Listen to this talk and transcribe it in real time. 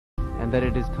and that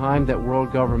it is time that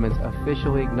world governments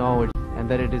officially acknowledge, and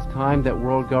that it is time that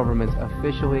world governments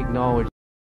officially acknowledge.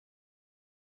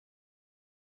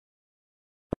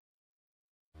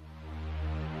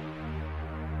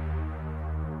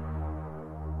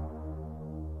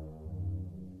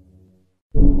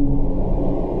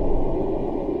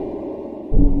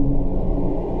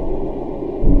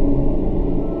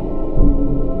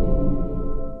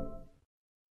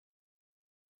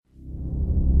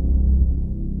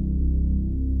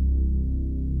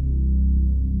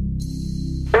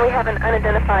 We have an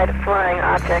unidentified flying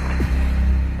object.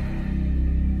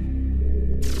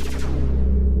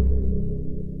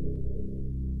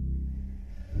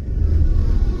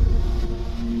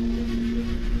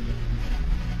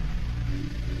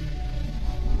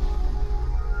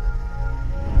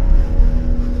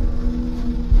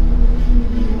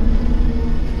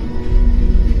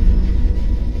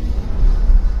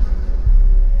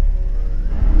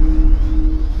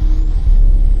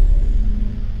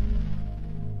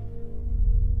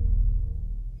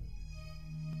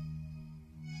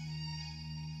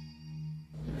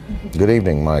 Good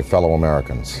evening, my fellow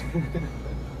Americans.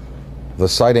 The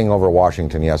sighting over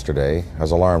Washington yesterday has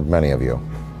alarmed many of you.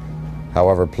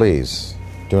 However, please,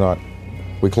 do not...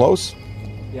 We close?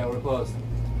 Yeah, we're close.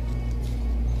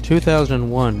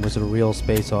 2001 was a real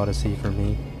space odyssey for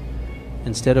me.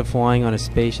 Instead of flying on a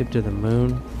spaceship to the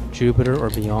moon, Jupiter, or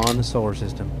beyond the solar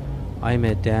system, I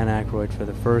met Dan Aykroyd for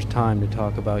the first time to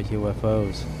talk about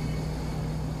UFOs.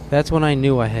 That's when I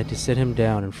knew I had to sit him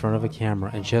down in front of a camera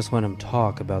and just let him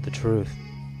talk about the truth.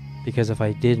 Because if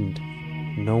I didn't,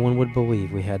 no one would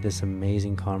believe we had this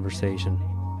amazing conversation.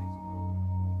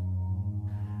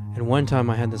 And one time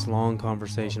I had this long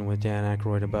conversation with Dan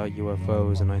Aykroyd about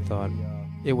UFOs, and I thought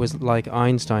it was like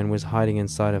Einstein was hiding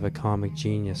inside of a comic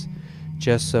genius,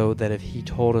 just so that if he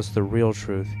told us the real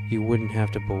truth, you wouldn't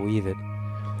have to believe it.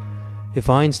 If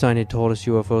Einstein had told us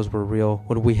UFOs were real,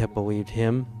 would we have believed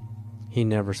him? He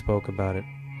never spoke about it.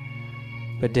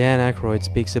 But Dan Aykroyd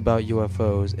speaks about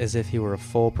UFOs as if he were a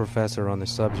full professor on the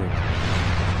subject.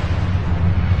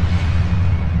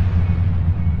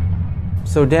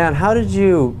 So Dan, how did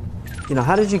you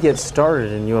get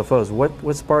started in UFOs?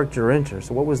 What sparked your interest?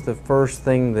 What was the first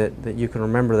thing that you can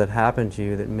remember that happened to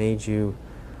you that made you,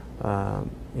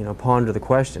 ponder the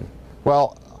question?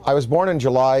 Well, I was born in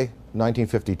July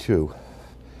 1952,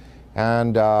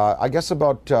 and I guess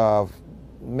about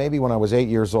maybe when I was 8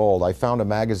 years old, I found a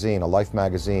magazine, a Life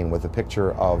magazine, with a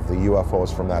picture of the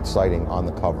UFOs from that sighting on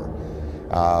the cover,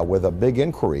 with a big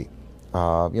inquiry.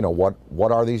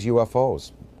 What are these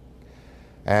UFOs?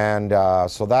 And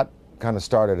so that kind of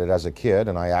started it as a kid,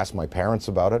 and I asked my parents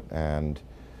about it, and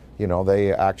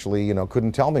they actually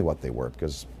couldn't tell me what they were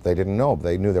because they didn't know.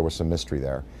 They knew there was some mystery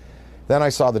there. Then I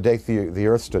saw The Day the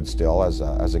Earth Stood Still as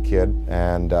a kid,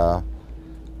 and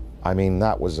I mean,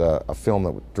 that was a film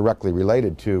that directly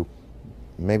related to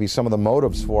maybe some of the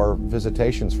motives for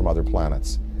visitations from other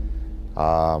planets.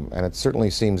 And it certainly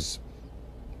seems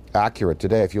accurate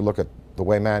today if you look at the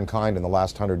way mankind in the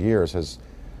last 100 years has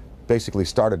basically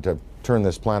started to turn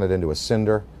this planet into a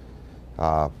cinder.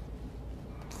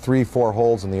 3-4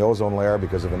 holes in the ozone layer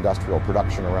because of industrial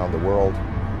production around the world,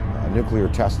 nuclear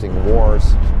testing,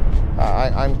 wars.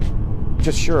 I'm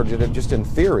just sure, just in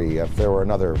theory, if there were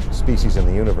another species in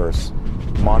the universe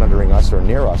monitoring us or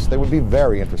near us, they would be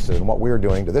very interested in what we're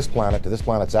doing to this planet, to this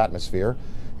planet's atmosphere,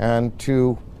 and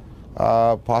to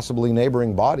possibly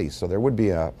neighboring bodies. So there would be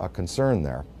a concern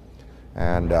there.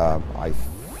 And I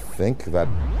think that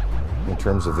in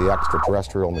terms of the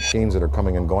extraterrestrial machines that are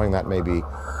coming and going, that may be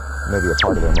a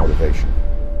part of their motivation.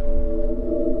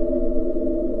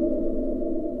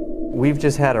 We've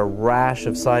just had a rash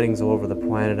of sightings all over the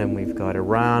planet, and we've got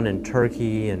Iran and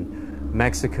Turkey and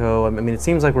Mexico. I mean, it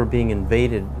seems like we're being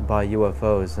invaded by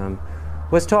UFOs.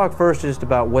 Let's talk first just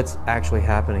about what's actually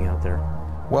happening out there.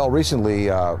 Well, recently,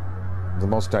 the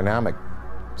most dynamic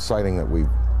sighting that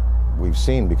we've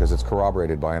seen, because it's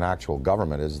corroborated by an actual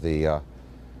government, is the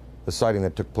sighting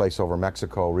that took place over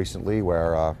Mexico recently,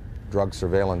 where drug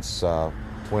surveillance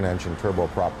twin-engine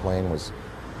turboprop plane was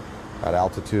at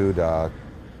altitude,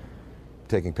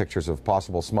 taking pictures of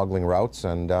possible smuggling routes,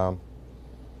 and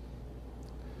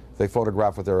they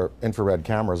photographed with their infrared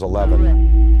cameras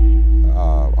 11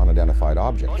 unidentified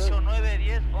objects.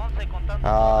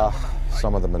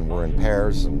 Some of them were in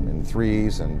pairs and in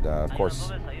threes, and of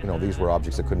course, these were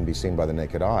objects that couldn't be seen by the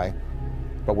naked eye,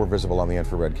 but were visible on the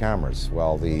infrared cameras.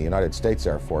 Well, the United States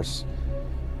Air Force,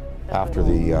 after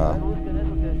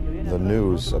the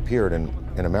news appeared in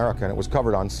America, and it was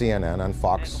covered on CNN and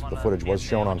Fox. The footage was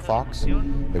shown on Fox.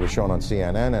 It was shown on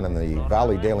CNN, and in the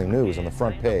Valley Daily News on the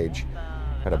front page,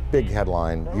 had a big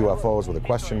headline, UFOs with a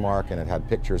question mark, and it had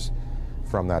pictures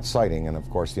from that sighting. And of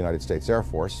course, the United States Air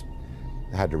Force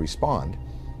had to respond,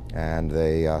 and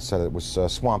they said it was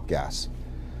swamp gas.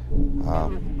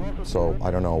 So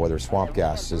I don't know whether swamp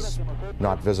gas is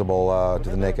not visible to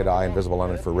the naked eye and visible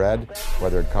on infrared,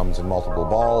 whether it comes in multiple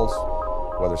balls,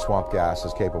 whether swamp gas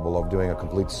is capable of doing a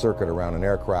complete circuit around an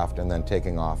aircraft and then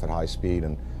taking off at high speed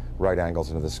and right angles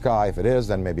into the sky. If it is,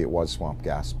 then maybe it was swamp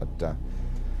gas. But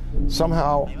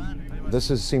somehow this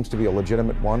seems to be a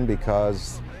legitimate one,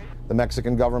 because the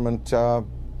Mexican government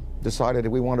decided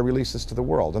we want to release this to the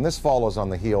world. And this follows on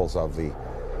the heels of the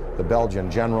Belgian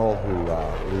general who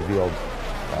revealed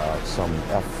some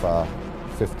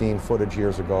F-15 footage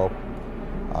years ago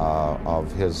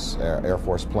of his Air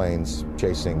Force planes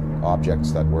chasing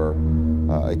objects that were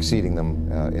exceeding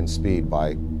them in speed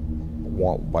by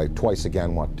twice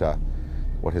again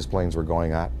what his planes were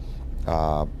going at.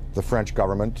 The French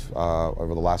government,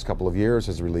 over the last couple of years,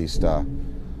 has released a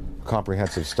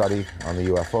comprehensive study on the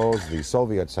UFOs. The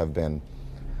Soviets have been,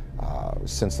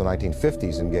 since the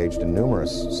 1950s, engaged in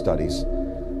numerous studies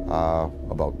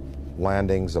about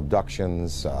landings,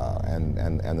 abductions,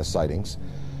 and the sightings.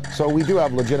 So we do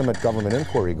have legitimate government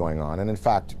inquiry going on. And in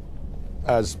fact,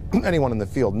 as anyone in the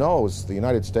field knows, the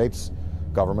United States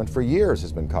government for years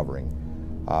has been covering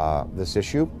this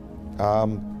issue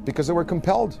because they were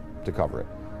compelled to cover it,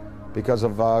 because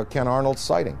of Ken Arnold's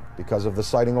sighting, because of the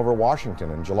sighting over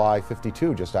Washington in July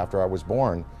 '52, just after I was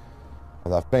born.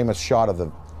 The famous shot of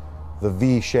the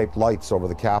V-shaped lights over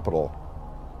the Capitol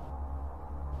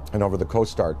and over the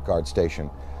Coast Guard station.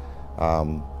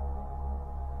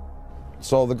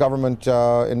 So the government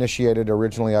initiated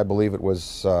originally, I believe it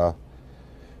was, there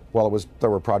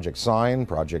were Project Sign,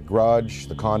 Project Grudge,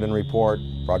 the Condon Report,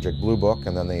 Project Blue Book,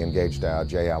 and then they engaged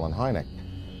J. Allen Hynek.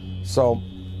 So,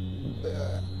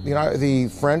 the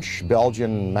French,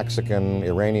 Belgian, Mexican,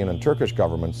 Iranian, and Turkish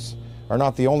governments are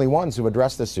not the only ones who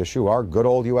address this issue. Our good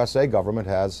old USA government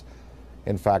has,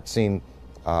 in fact, seen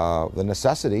the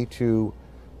necessity to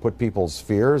put people's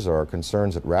fears or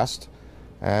concerns at rest.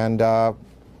 And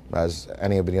as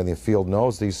anybody in the field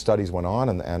knows, these studies went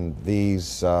on, and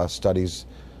these studies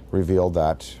revealed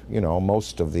that,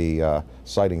 most of the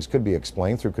sightings could be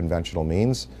explained through conventional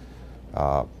means,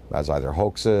 as either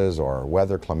hoaxes or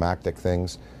weather climatic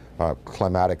things,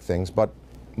 but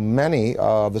many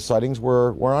of the sightings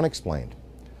were unexplained.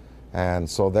 And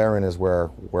so therein is where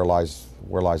lies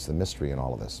the mystery in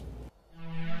all of this.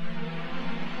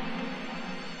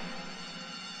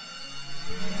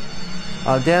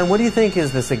 Dan, what do you think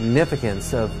is the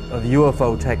significance of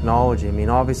UFO technology? I mean,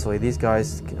 obviously, these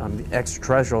guys, the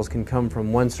extraterrestrials, can come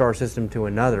from one star system to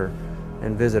another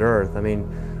and visit Earth. I mean,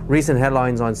 recent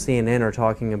headlines on CNN are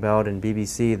talking about, and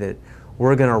BBC, that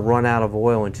we're going to run out of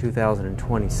oil in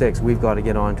 2026. We've got to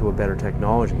get on to a better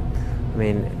technology. I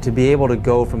mean, to be able to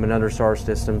go from another star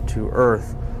system to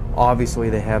Earth,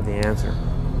 obviously they have the answer.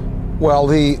 Well,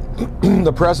 the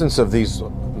presence of these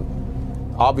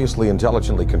obviously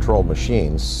intelligently controlled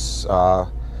machines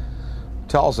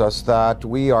tells us that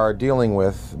we are dealing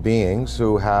with beings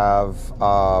who have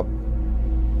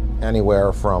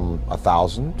anywhere from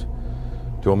 1,000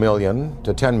 to 1 million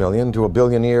to 10 million to 1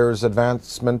 billion years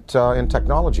advancement in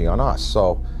technology on us.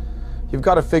 So you've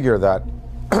got to figure that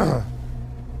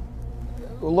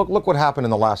look what happened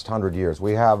in the last 100 years.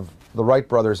 We have the Wright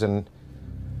brothers at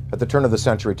the turn of the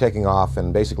century taking off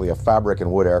in basically a fabric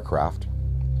and wood aircraft.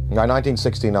 By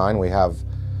 1969, we have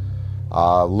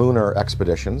lunar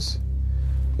expeditions.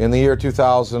 In the year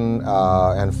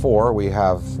 2004, we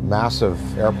have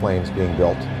massive airplanes being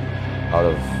built out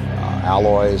of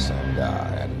alloys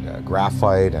and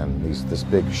graphite, and this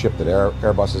big ship that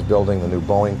Airbus is building, the new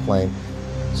Boeing plane.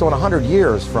 So in 100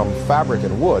 years, from fabric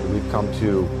and wood, we've come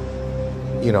to,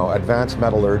 advanced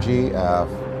metallurgy,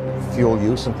 fuel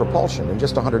use, and propulsion in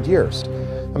just 100 years.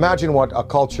 Imagine what a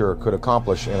culture could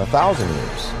accomplish in 1,000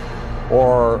 years,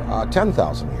 or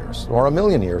 10,000 years, or 1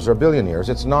 million years, or 1 billion years.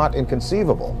 It's not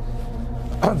inconceivable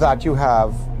that you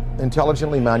have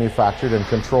intelligently manufactured and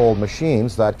controlled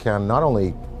machines that can not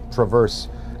only traverse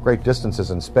great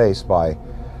distances in space by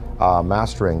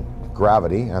mastering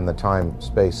gravity and the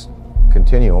time-space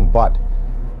continuum, but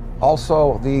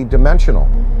also the interdimensional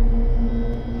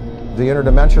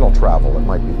travel that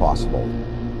might be possible.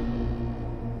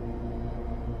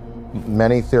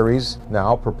 Many theories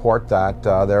now purport that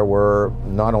there were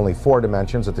not only 4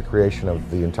 dimensions at the creation of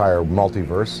the entire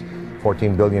multiverse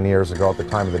 14 billion years ago at the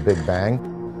time of the Big Bang.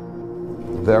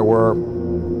 There were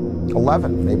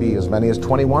 11, maybe as many as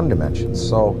 21 dimensions.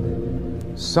 So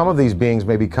some of these beings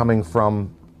may be coming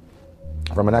from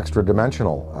an extra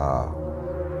dimensional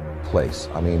place.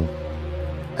 I mean,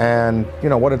 And you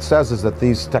know what it says is that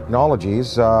these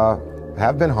technologies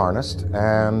have been harnessed,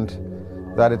 and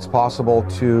that it's possible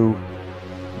to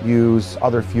use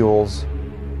other fuels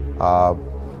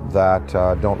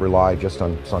that don't rely just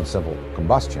on simple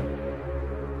combustion.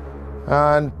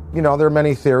 And you know, there are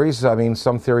many theories. I mean,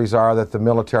 some theories are that the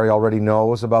military already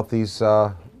knows about these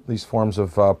forms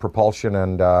of propulsion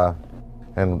and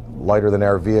lighter than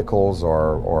air vehicles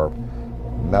or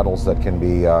metals that can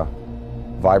be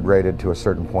vibrated to a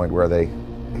certain point where they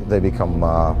become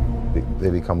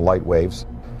light waves,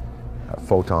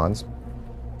 photons.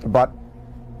 But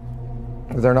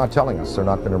they're not telling us. They're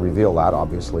not going to reveal that,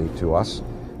 obviously, to us,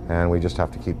 and we just have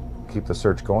to keep the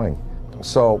search going.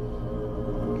 So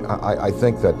I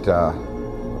think that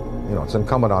you know, it's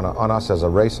incumbent on us as a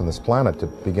race on this planet to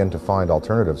begin to find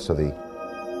alternatives to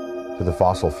the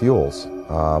fossil fuels,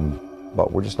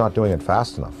 but we're just not doing it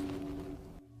fast enough.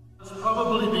 It's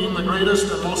probably been the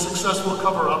greatest and most successful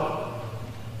cover-up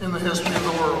in the history of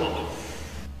the world.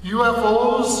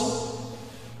 UFOs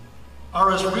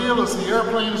are as real as the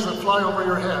airplanes that fly over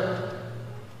your head.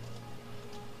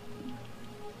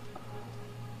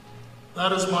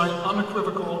 That is my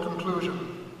unequivocal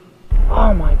conclusion.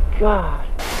 Oh my God.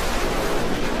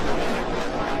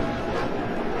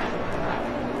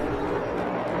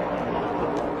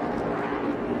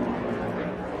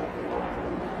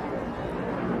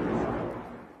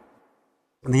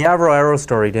 The Avro Arrow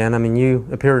story, Dan, I mean, you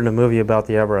appeared in a movie about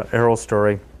the Avro Arrow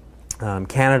story.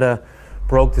 Canada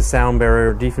broke the sound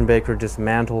barrier. Diefenbaker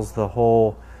dismantles the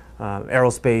whole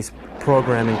aerospace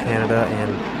program in Canada,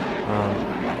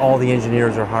 and all the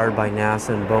engineers are hired by NASA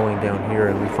and Boeing down here,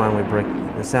 and we finally break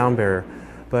the sound barrier.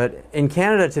 But in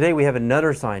Canada today, we have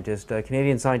another scientist,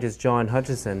 Canadian scientist John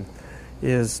Hutchison,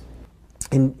 is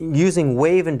using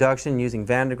wave induction, using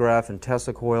Van de Graaff and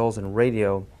Tesla coils and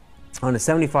radio. On a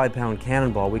 75-pound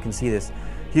cannonball, we can see this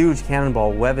huge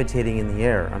cannonball levitating in the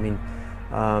air. I mean,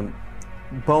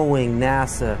 Boeing,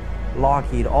 NASA,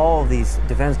 Lockheed, all of these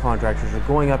defense contractors are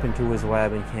going up into his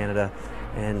lab in Canada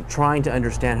and trying to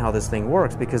understand how this thing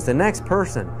works, because the next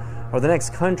person or the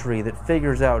next country that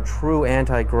figures out true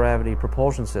anti-gravity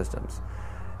propulsion systems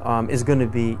is going to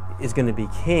be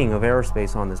king of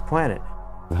aerospace on this planet.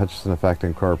 The Hutchison effect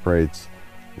incorporates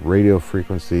radio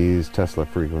frequencies, Tesla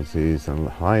frequencies, and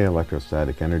high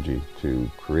electrostatic energy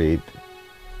to create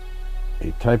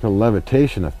a type of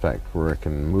levitation effect where it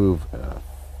can move a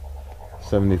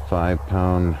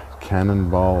 75-pound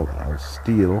cannonball of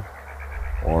steel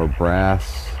or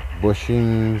brass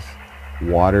bushings,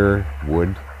 water,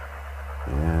 wood,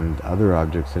 and other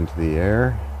objects into the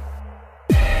air.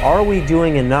 Are we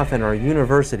doing enough in our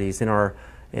universities, in our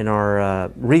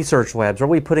research labs? Are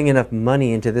we putting enough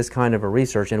money into this kind of a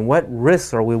research? And what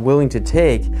risks are we willing to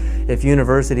take if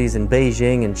universities in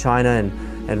Beijing and China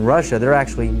and Russia, they're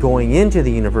actually going into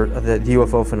the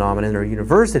UFO phenomenon in their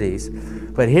universities?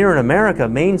 But here in America,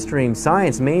 mainstream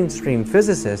science, mainstream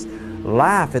physicists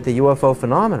laugh at the UFO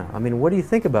phenomena. I mean, what do you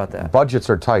think about that? Budgets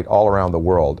are tight all around the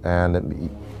world, and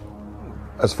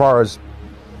as far as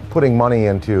putting money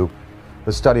into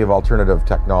the study of alternative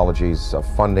technologies,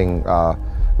 funding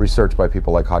research by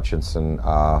people like Hutchison,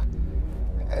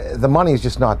 the money is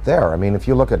just not there. I mean, if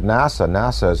you look at NASA,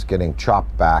 NASA is getting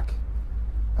chopped back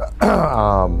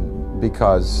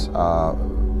because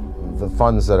the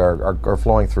funds that are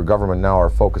flowing through government now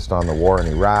are focused on the war in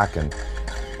Iraq and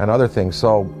other things.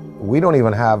 So we don't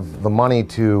even have the money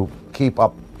to keep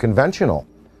up conventional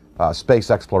space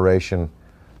exploration,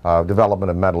 development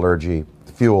of metallurgy,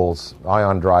 fuels,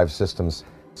 ion drive systems.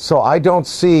 So I don't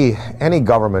see any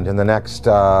government in the next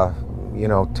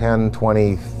 10,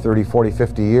 20, 30, 40,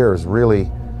 50 years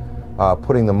really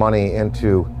putting the money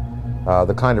into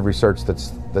the kind of research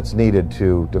that's needed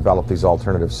to develop these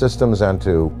alternative systems and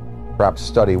to perhaps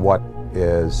study what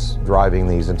is driving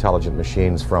these intelligent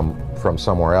machines from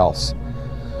somewhere else.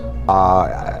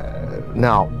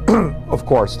 Now, of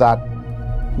course,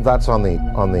 that's on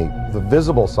the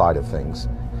visible side of things.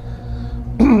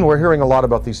 We're hearing a lot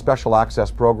about these special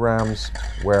access programs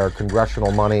where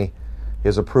congressional money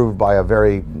is approved by a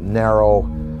very narrow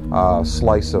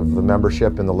slice of the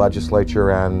membership in the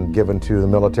legislature and given to the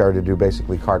military to do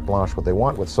basically carte blanche what they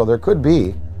want with. So there could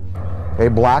be a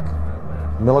black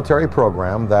military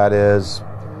program that is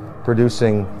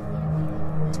producing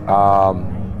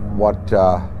what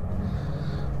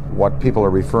people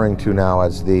are referring to now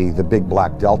as the big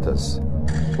black deltas,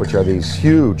 which are these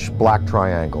huge black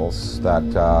triangles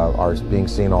that are being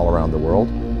seen all around the world,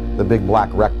 the big black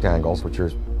rectangles, which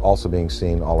are also being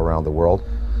seen all around the world.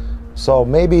 So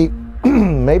maybe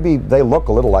they look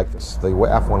a little like this. The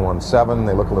F-117,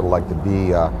 they look a little like the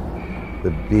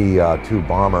B-2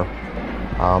 bomber.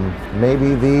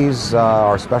 Maybe these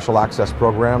are special access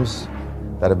programs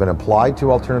that have been applied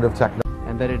to alternative technology.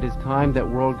 And that it is time that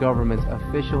world governments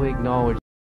officially acknowledge.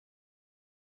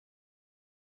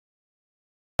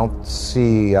 I don't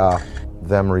see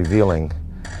them revealing,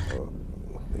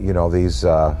 you know, these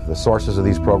the sources of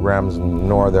these programs,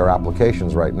 nor their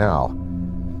applications right now.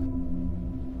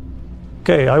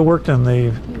 Okay, I worked in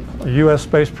the U.S.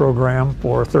 space program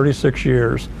for 36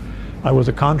 years. I was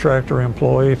a contractor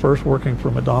employee, first working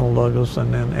for McDonnell Douglas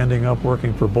and then ending up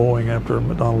working for Boeing after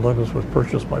McDonnell Douglas was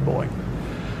purchased by Boeing.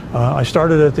 I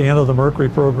started at the end of the Mercury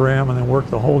program and then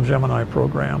worked the whole Gemini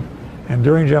program. And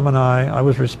during Gemini, I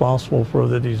was responsible for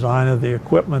the design of the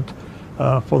equipment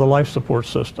for the life support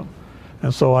system.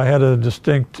 And so I had a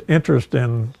distinct interest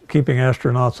in keeping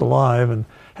astronauts alive and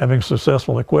having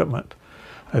successful equipment.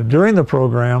 During the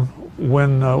program,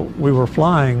 when we were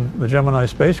flying the Gemini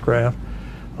spacecraft,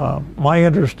 my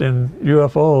interest in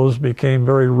UFOs became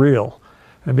very real.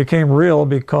 It became real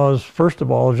because, first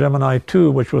of all, Gemini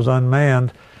 2, which was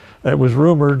unmanned, it was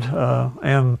rumored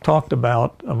and talked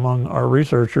about among our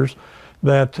researchers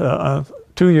that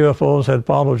 2 UFOs had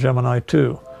followed Gemini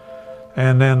 2.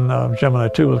 And then Gemini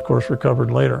 2 was, of course,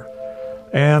 recovered later.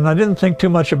 And I didn't think too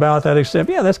much about that except,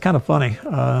 yeah, that's kind of funny.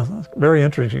 Very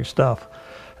interesting stuff.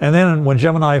 And then when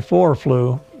Gemini 4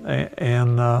 flew,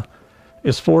 and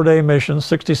its 4-day mission,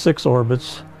 66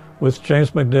 orbits, with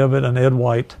James McDivitt and Ed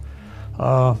White,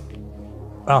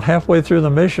 about halfway through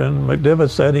the mission, McDivitt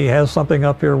said he has something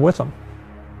up here with him.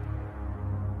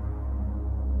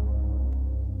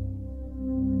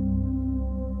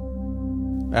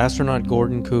 Astronaut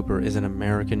Gordon Cooper is an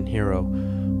American hero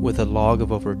with a log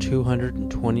of over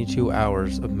 222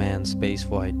 hours of manned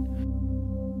spaceflight.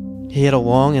 He had a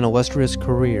long and illustrious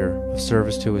career of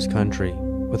service to his country.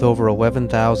 With over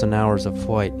 11,000 hours of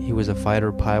flight, he was a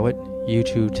fighter pilot,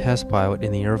 U-2 test pilot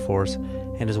in the Air Force,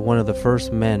 and is one of the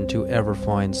first men to ever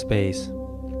fly in space.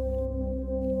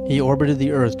 He orbited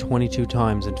the Earth 22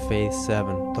 times in Phase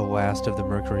 7, the last of the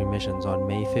Mercury missions, on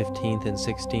May 15th and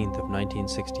 16th of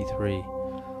 1963.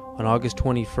 On August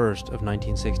 21st of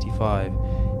 1965,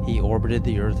 he orbited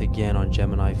the Earth again on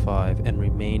Gemini 5 and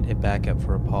remained a backup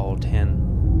for Apollo 10.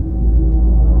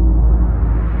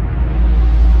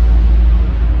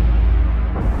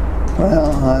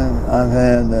 Well, I've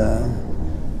had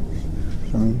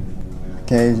some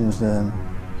occasions to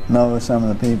know some of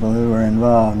the people who were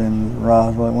involved in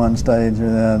Roswell at one stage or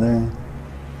the other.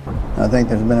 I think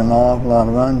there's been an awful lot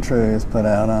of untruths put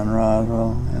out on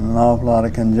Roswell and an awful lot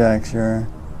of conjecture.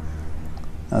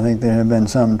 I think there have been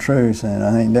some truths in it.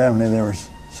 I think definitely there was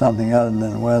something other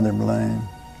than a weather balloon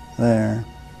there.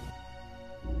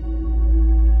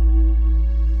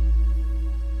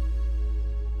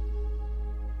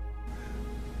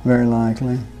 Very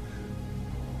likely.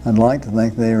 I'd like to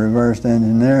think they reversed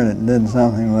engineered it and did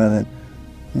something with it.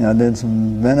 You know, did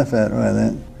some benefit with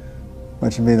it,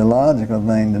 which would be the logical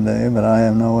thing to do, but I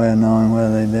have no way of knowing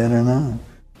whether they did or not.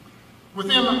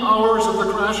 Within hours of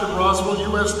the crash at Roswell,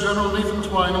 U.S. General Nathan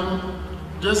Twining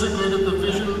designated the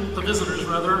visitors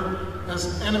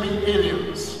as enemy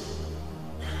aliens.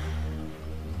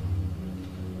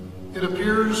 It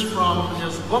appears from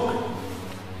his book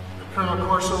that Colonel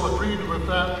Corso agreed with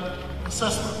that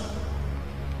assessment,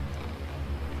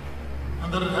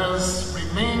 and that it has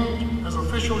remained as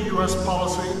official U.S.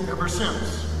 policy ever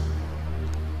since.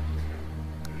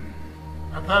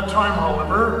 At that time,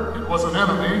 however, it was an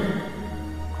enemy,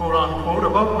 quote unquote,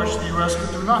 about which the U.S.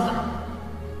 could do nothing,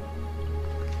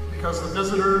 because the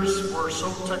visitors were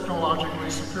so technologically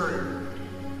superior.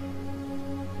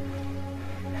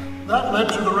 That led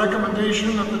to the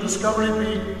recommendation that the discovery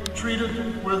be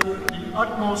treated with the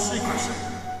utmost secrecy,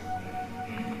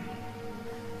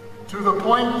 to the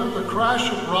point that the crash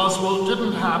at Roswell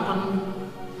didn't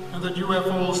happen and that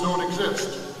UFOs don't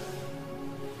exist.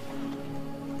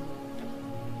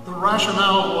 The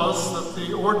rationale was that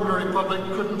the ordinary public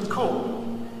couldn't cope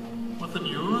with the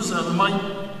news and might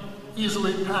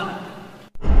easily panic.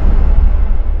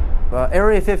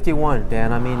 Area 51,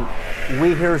 Dan, I mean,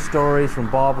 we hear stories from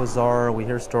Bob Lazar, we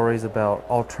hear stories about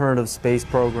alternative space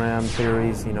program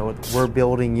theories, you know, we're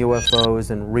building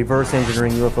UFOs and reverse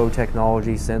engineering UFO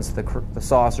technology since the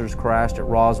saucers crashed at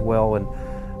Roswell and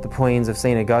the plains of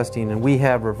St. Augustine, and we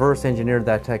have reverse engineered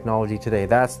that technology today.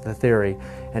 That's the theory,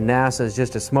 and NASA is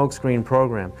just a smokescreen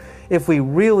program. If we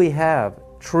really have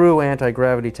true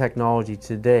anti-gravity technology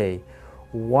today,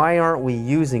 why aren't we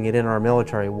using it in our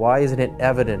military? Why isn't it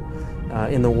evident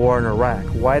in the war in Iraq?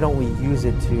 Why don't we use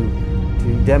it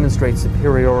to demonstrate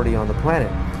superiority on the planet?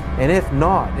 And if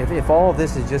not, if all of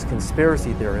this is just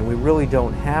conspiracy theory and we really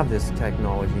don't have this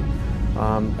technology,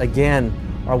 again,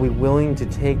 Are we willing to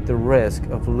take the risk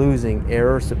of losing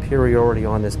air superiority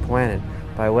on this planet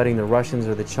by letting the Russians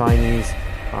or the Chinese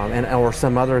or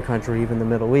some other country, even the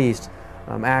Middle East,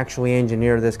 actually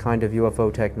engineer this kind of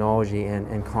UFO technology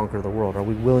and conquer the world? Are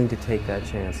we willing to take that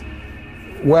chance?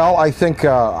 Well, I think,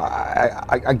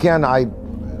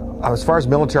 as far as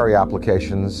military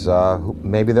applications,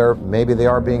 maybe they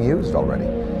are being used already.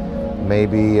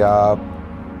 Maybe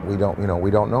we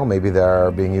don't know. Maybe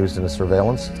they're being used in a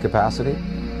surveillance capacity.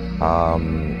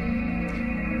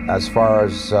 As far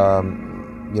as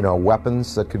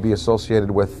weapons that could be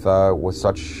associated with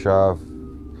such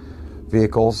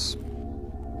vehicles,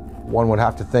 one would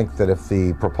have to think that if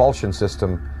the propulsion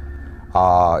system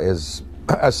is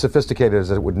as sophisticated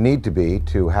as it would need to be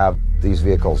to have these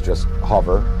vehicles just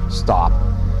hover, stop,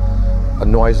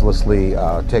 noiselessly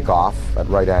take off at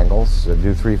right angles,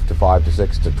 do 3 to 5 to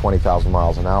 6 to 20,000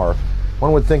 miles an hour,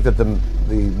 one would think that the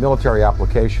military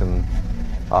application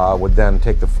would then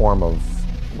take the form of,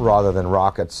 rather than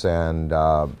rockets and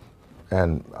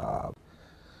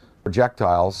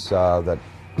projectiles, that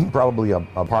probably a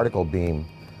particle beam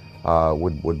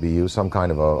would be used, some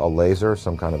kind of a laser,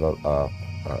 some kind of a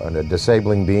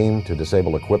disabling beam to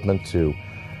disable equipment, to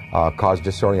cause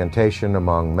disorientation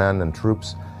among men and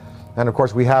troops. And of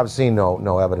course, we have seen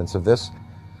no evidence of this.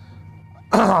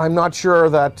 I'm not sure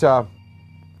that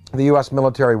the U.S.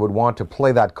 military would want to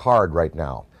play that card right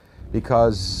now,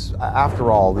 because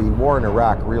after all, the war in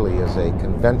Iraq really is a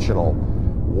conventional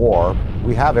war.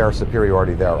 We have air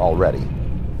superiority there already.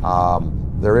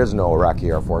 There is no Iraqi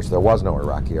Air Force. There was no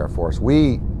Iraqi Air Force.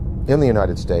 We, in the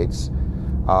United States,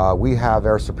 we have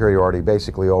air superiority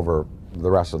basically over the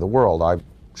rest of the world. I'm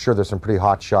sure there's some pretty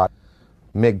hotshot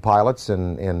MiG pilots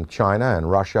in China and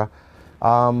Russia.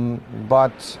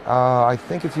 But I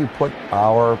think if you put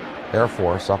our Air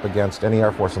Force up against any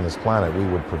Air Force on this planet, we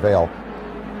would prevail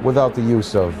without the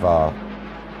use of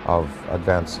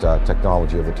advanced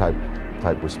technology of the type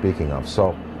we're speaking of.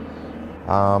 So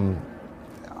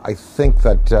I think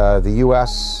that the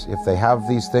U.S., if they have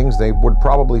these things, they would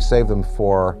probably save them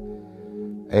for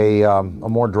a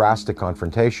more drastic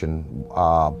confrontation,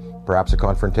 perhaps a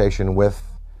confrontation with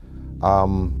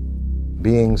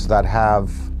beings that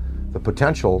have the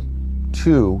potential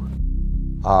to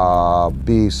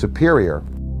be superior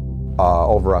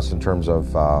over us in terms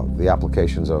of the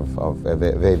applications of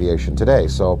aviation today.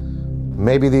 So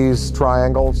maybe these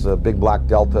triangles, the big black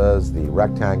deltas, the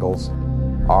rectangles,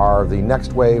 are the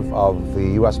next wave of the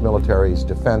U.S. military's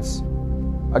defense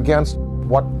against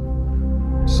what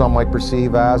some might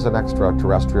perceive as an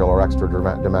extraterrestrial or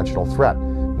extra-dimensional threat.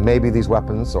 Maybe these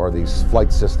weapons or these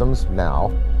flight systems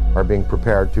now are being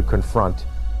prepared to confront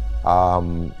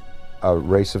a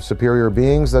race of superior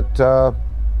beings that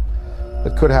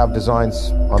could have designs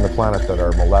on the planet that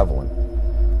are malevolent.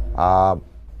 I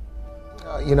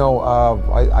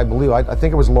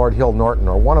think it was Lord Hill Norton,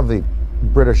 or one of the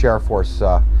British Air Force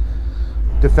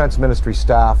Defense Ministry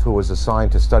staff who was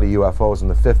assigned to study UFOs in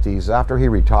the 50s. After he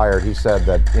retired, he said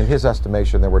that in his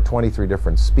estimation there were 23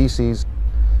 different species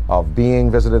of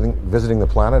being visiting the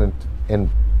planet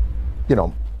in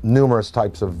numerous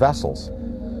types of vessels.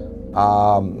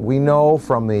 We know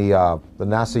from the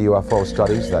NASA UFO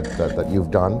studies that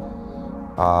you've done,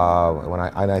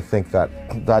 and I think that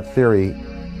theory,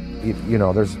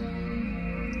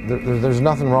 there's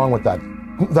nothing wrong with that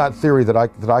theory that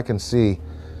I can see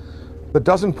that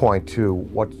doesn't point to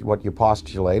what you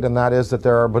postulate, and that is that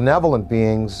there are benevolent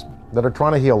beings that are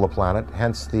trying to heal the planet.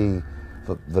 Hence the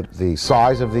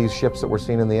size of these ships that we're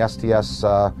seeing in the STS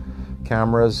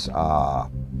cameras,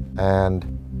 and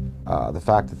the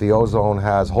fact that the ozone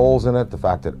has holes in it, the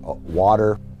fact that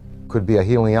water could be a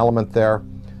healing element there.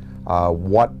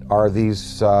 What are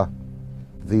these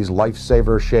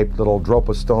lifesaver-shaped little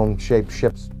Dropostone-shaped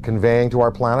ships conveying to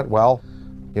our planet? Well,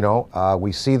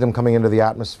 we see them coming into the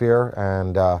atmosphere,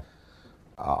 and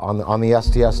on the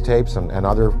STS tapes and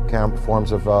other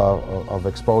forms of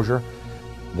exposure,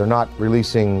 they're not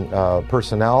releasing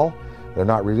personnel, they're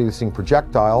not releasing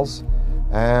projectiles,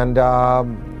 and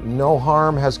no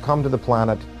harm has come to the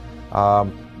planet,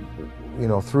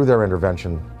 through their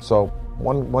intervention. So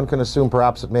one can assume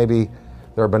perhaps that maybe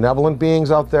there are benevolent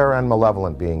beings out there and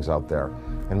malevolent beings out there,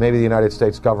 and maybe the United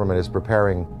States government is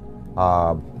preparing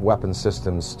weapon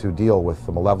systems to deal with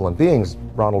the malevolent beings.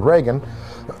 Ronald Reagan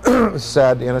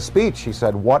said in a speech, he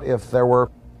said, what if there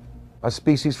were a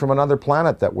species from another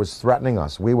planet that was threatening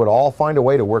us? We would all find a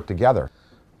way to work together.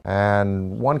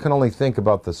 And one can only think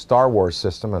about the Star Wars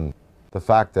system and the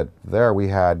fact that there we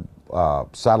had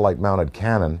satellite-mounted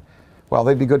cannon. Well,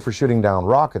 they'd be good for shooting down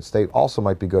rockets. They also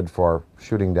might be good for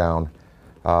shooting down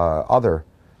other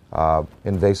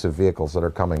invasive vehicles that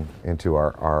are coming into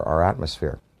our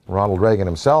atmosphere. Ronald Reagan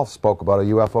himself spoke about a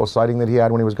UFO sighting that he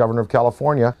had when he was governor of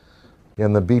California.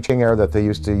 In the beaching area that they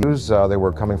used to use, they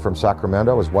were coming from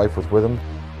Sacramento. His wife was with him,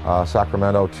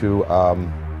 Sacramento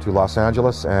to Los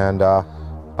Angeles, and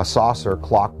a saucer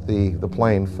clocked the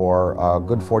plane for a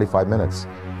good 45 minutes.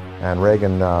 And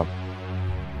Reagan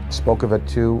spoke of it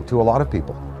to a lot of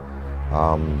people.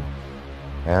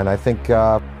 And I think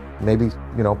maybe,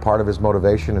 you know, part of his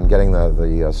motivation in getting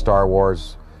the Star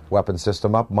Wars weapon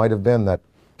system up might have been that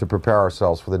to prepare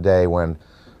ourselves for the day when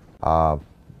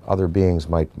other beings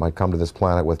might come to this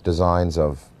planet with designs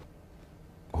of,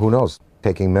 who knows,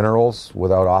 taking minerals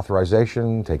without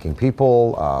authorization, taking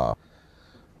people.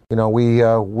 You know,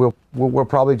 we're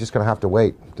probably just going to have to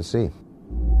wait to see.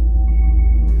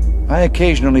 I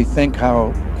occasionally think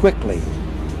how quickly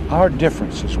our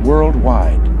differences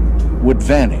worldwide would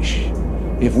vanish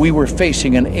if we were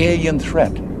facing an alien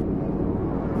threat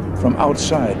from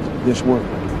outside this world.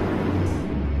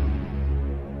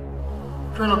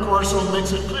 Colonel Corso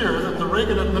makes it clear that the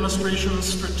Reagan administration's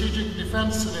Strategic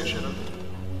Defense Initiative,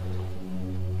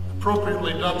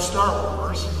 appropriately dubbed Star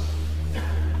Wars,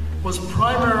 was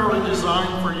primarily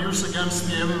designed for use against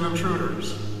the alien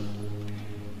intruders.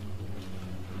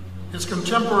 His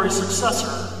contemporary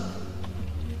successor,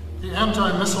 the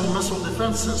anti-missile missile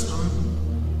defense system,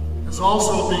 is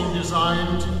also being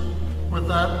designed with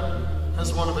that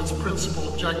as one of its principal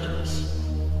objectives.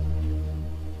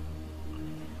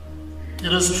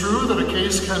 It is true that a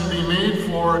case can be made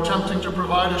for attempting to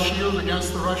provide a shield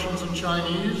against the Russians and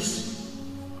Chinese,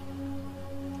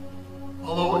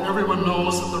 although everyone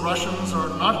knows that the Russians are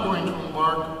not going to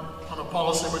embark on a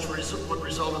policy which would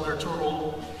result in their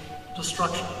total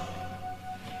destruction.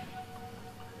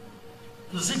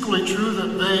 It is equally true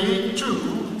that they,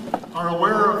 too, are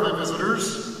aware of the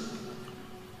visitors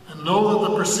and know that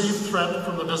the perceived threat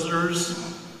from the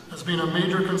visitors has been a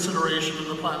major consideration in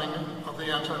the planning of the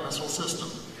anti-missile system.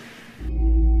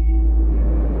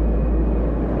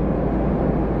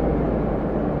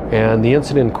 And the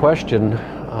incident in question,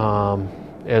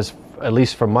 as at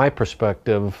least from my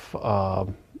perspective,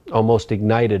 almost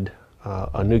ignited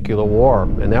a nuclear war,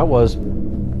 and that was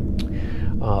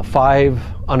 5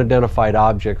 unidentified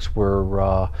objects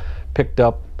were picked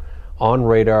up on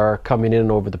radar coming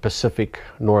in over the Pacific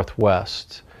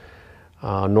Northwest,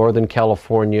 Northern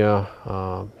California,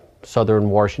 Southern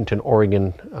Washington,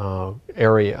 Oregon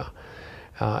area.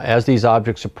 As these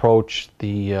objects approached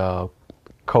the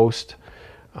coast,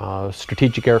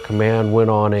 Strategic Air Command went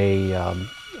on a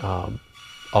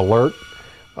alert.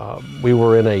 We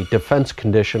were in a defense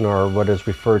condition, or what is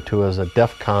referred to as a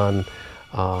DEFCON,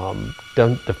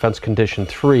 Defense Condition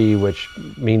 3, which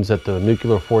means that the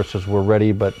nuclear forces were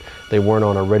ready, but they weren't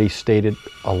on a ready stated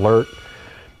alert.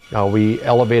 We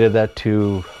elevated that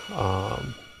to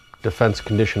Defense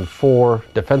Condition 4.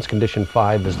 Defense Condition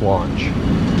 5 is launch.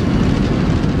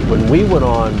 When we went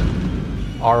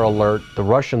on our alert, the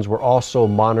Russians were also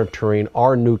monitoring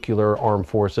our nuclear armed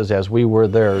forces as we were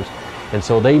theirs. And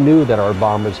so they knew that our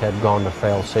bombers had gone to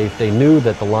fail-safe. They knew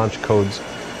that the launch codes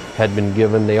had been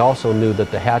given. They also knew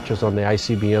that the hatches on the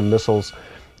ICBM missiles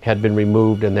had been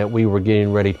removed and that we were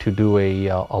getting ready to do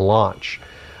a launch.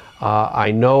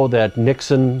 I know that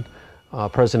Nixon,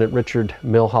 President Richard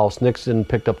Milhouse Nixon,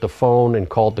 picked up the phone and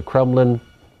called the Kremlin.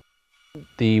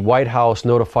 The White House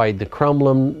notified the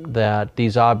Kremlin that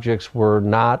these objects were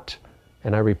not,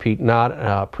 and I repeat, not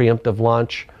a preemptive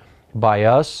launch by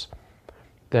us,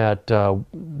 that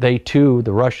they too,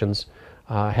 the Russians,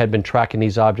 had been tracking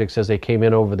these objects as they came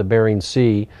in over the Bering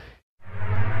Sea.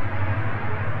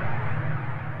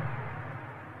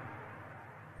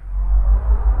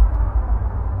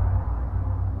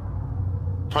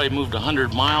 Probably moved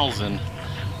 100 miles in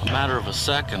a matter of a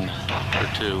second or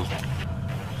two.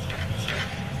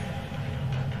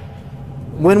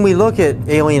 When we look at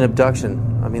alien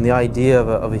abduction, I mean, the idea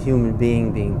of a human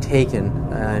being being taken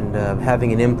and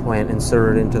having an implant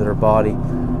inserted into their body,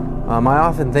 I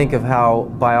often think of how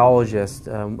biologists,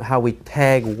 how we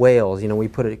tag whales. You know, we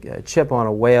put a chip on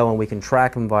a whale and we can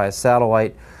track them via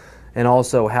satellite, and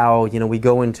also how, you know, we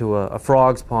go into a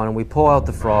frog's pond and we pull out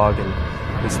the frog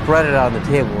and we spread it out on the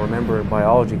table. Remember in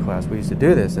biology class we used to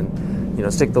do this, and, you know,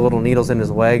 stick the little needles in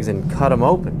his legs and cut them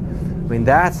open. I mean,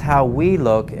 that's how we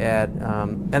look at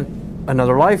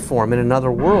another life form in another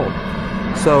world.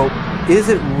 So is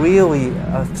it really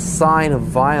a sign of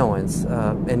violence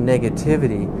and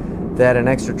negativity that an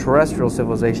extraterrestrial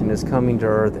civilization is coming to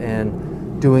Earth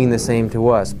and doing the same to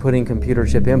us, putting computer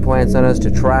chip implants on us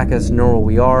to track us, know where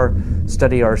we are,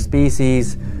 study our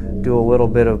species, do a little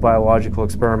bit of biological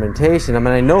experimentation. I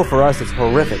mean, I know for us it's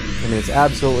horrific. I mean, it's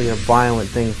absolutely a violent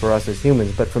thing for us as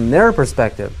humans. But from their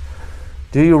perspective,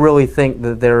 do you really think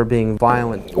that they're being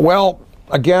violent? Well,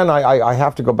 again, I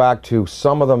have to go back to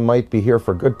some of them might be here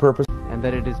for good purpose. And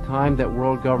that it is time that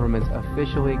world governments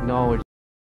officially acknowledge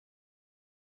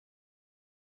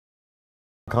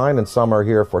Kind, and some are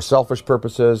here for selfish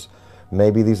purposes.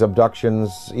 Maybe these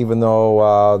abductions, even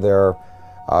though they're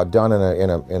done in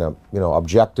a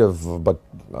objective but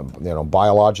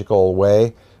biological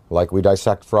way, like we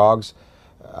dissect frogs,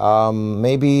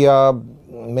 maybe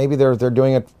they're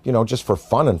doing it just for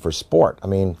fun and for sport. I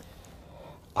mean,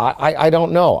 I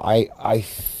don't know. I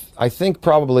think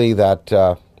probably that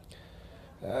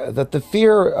that the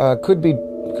fear could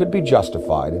be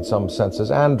justified in some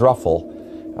senses. Anne Druffel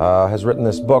has written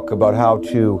this book about how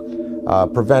to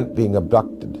prevent being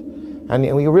abducted.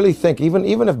 And we really think, even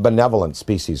if benevolent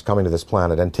species coming to this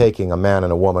planet and taking a man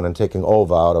and a woman and taking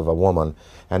ova out of a woman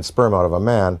and sperm out of a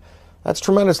man, that's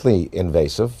tremendously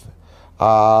invasive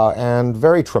and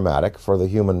very traumatic for the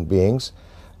human beings.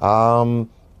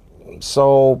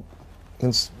 So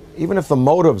even if the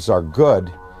motives are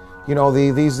good,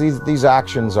 these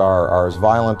actions are as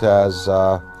violent as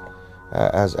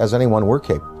anyone we're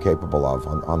capable of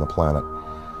on the planet.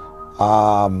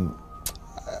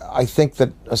 I think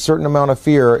that a certain amount of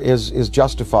fear is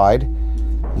justified.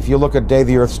 If you look at Day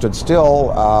the Earth Stood Still,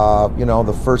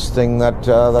 the first thing that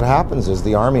happens is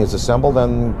the army is assembled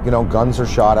and guns are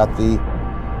shot at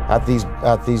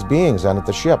these beings and at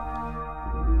the ship.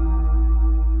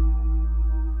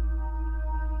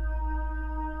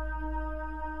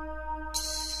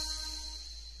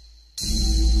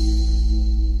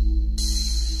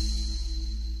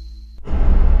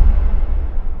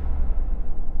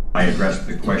 I addressed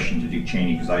the question to Dick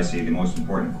Cheney because I say the most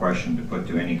important question to put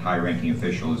to any high-ranking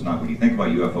official is not what do you think about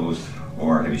UFOs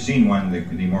or have you seen one. The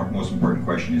most important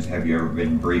question is, have you ever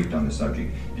been briefed on the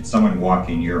subject? Did someone walk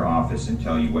in your office and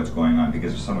tell you what's going on?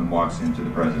 Because if someone walks into the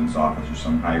president's office or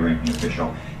some high-ranking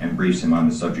official and briefs him on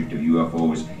the subject of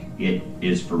UFOs, it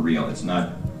is for real. It's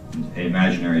not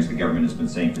imaginary, as the government has been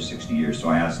saying for 60 years. So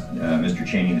I asked Mr.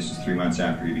 Cheney, this is 3 months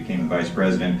after he became the vice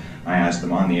president, I asked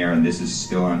him on the air, and this is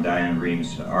still on Diane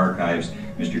Ream's archives,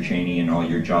 Mr. Cheney, in all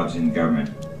your jobs in government,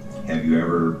 have you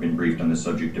ever been briefed on the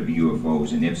subject of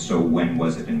UFOs? And if so, when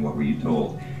was it and what were you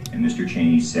told? And Mr.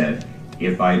 Cheney said,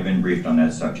 if I had been briefed on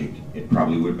that subject, it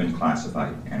probably would have been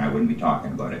classified and I wouldn't be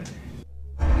talking about it.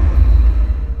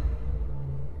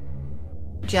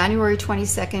 January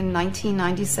 22nd,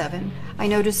 1997, I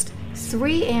noticed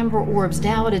 3 amber orbs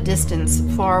now at a distance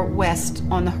far west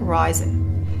on the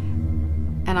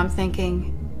horizon. And I'm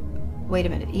thinking, wait a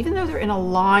minute, even though they're in a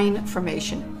line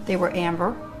formation, they were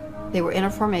amber, they were in a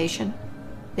formation,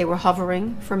 they were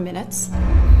hovering for minutes.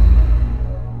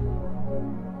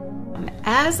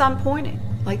 As I'm pointing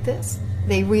like this,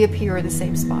 they reappear in the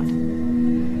same spot.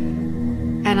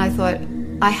 And I thought,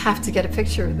 I have to get a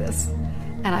picture of this.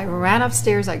 And I ran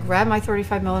upstairs, I grabbed my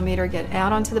 35mm, get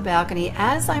out onto the balcony.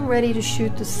 As I'm ready to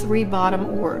shoot the 3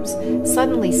 bottom orbs,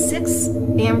 suddenly 6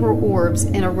 amber orbs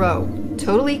in a row,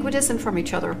 totally equidistant from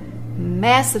each other,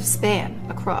 massive span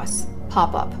across,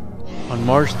 pop up. On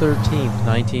March 13th,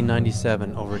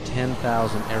 1997, over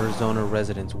 10,000 Arizona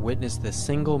residents witnessed the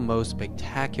single most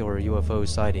spectacular UFO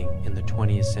sighting in the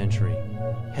 20th century.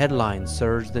 Headlines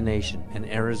surged the nation, and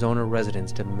Arizona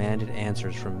residents demanded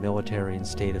answers from military and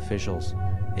state officials.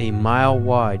 A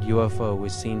mile-wide UFO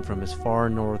was seen from as far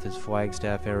north as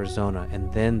Flagstaff, Arizona,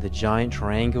 and then the giant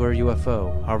triangular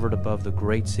UFO hovered above the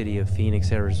great city of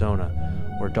Phoenix, Arizona,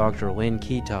 where Dr. Lynn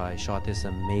Ketai shot this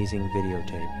amazing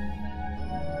videotape.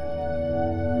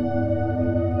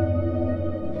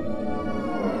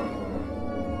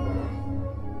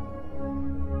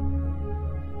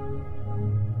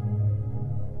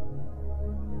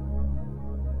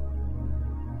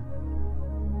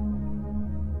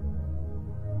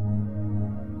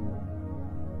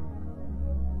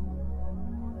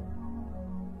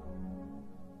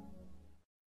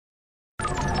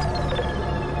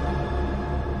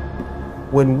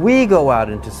 When we go out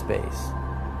into space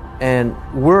and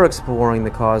we're exploring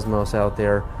the cosmos out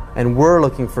there and we're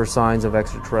looking for signs of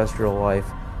extraterrestrial life,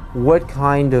 what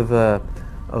kind of a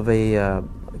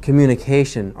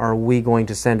communication are we going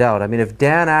to send out? I mean, if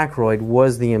Dan Aykroyd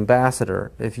was the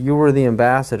ambassador, if you were the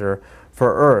ambassador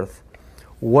for Earth,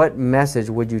 what message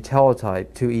would you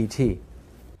teletype to ET?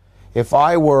 If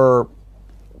I were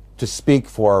to speak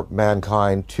for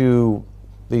mankind to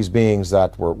these beings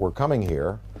that were coming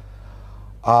here,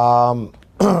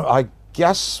 I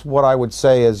guess what I would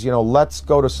say is, let's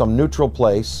go to some neutral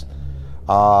place.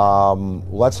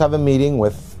 Let's have a meeting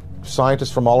with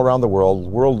scientists from all around the world,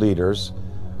 world leaders.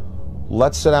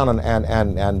 Let's sit down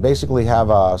and basically have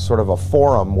a sort of a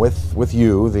forum with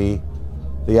you, the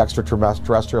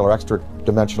extraterrestrial or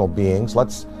extra-dimensional beings.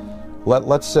 Let's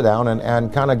sit down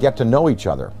and kind of get to know each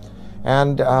other.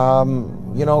 And,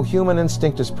 you know, human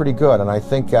instinct is pretty good. And I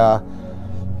think,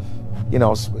 you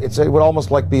know, it would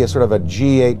almost like be a sort of a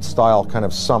G8 style kind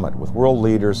of summit with world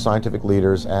leaders, scientific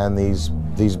leaders, and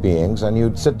these beings. And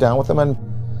you'd sit down with them, and,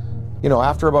 you know,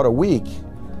 after about a week,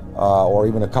 or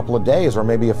even a couple of days, or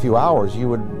maybe a few hours, you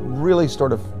would really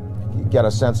sort of get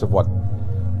a sense of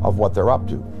what they're up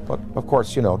to. But of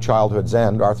course, you know, childhood's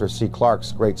end, Arthur C.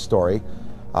 Clarke's great story.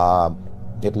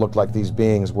 It looked like these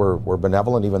beings were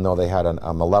benevolent, even though they had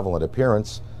a malevolent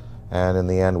appearance. And in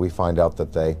the end, we find out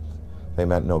that they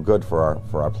meant no good for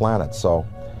our planet. So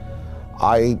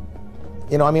I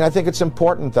think it's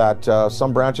important that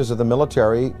some branches of the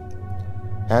military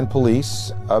and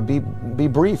police be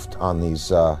briefed on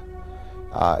these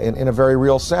in a very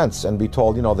real sense, and be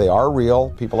told, you know, they are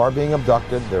real, people are being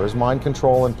abducted, there is mind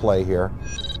control in play here,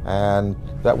 and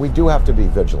that we do have to be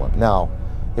vigilant. Now,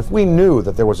 if we knew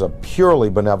that there was a purely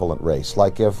benevolent race,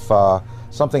 like if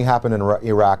something happened in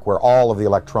Iraq where all of the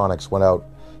electronics went out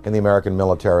in the American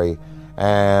military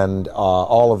and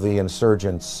all of the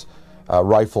insurgents'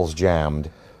 rifles jammed,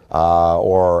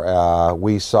 or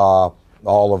we saw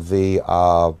all of the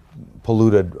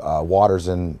polluted waters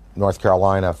in North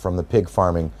Carolina from the pig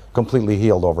farming completely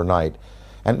healed overnight,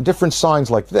 and different signs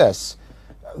like this,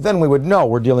 then we would know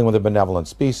we're dealing with a benevolent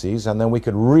species, and then we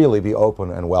could really be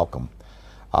open and welcome.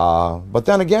 But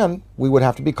then again, we would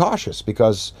have to be cautious,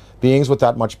 because beings with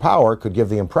that much power could give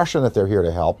the impression that they're here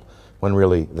to help when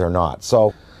really they're not.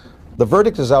 So the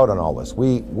verdict is out on all this.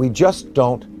 We just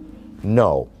don't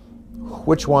know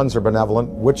which ones are benevolent,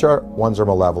 which ones are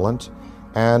malevolent,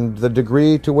 and the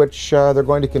degree to which they're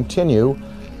going to continue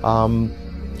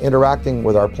interacting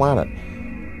with our planet.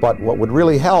 But what would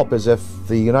really help is if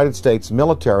the United States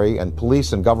military and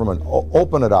police and government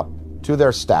open it up to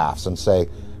their staffs and say,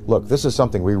 look, this is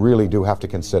something we really do have to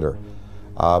consider,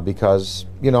 because,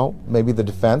 you know, maybe the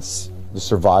defense, the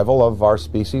survival of our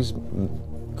species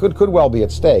could well be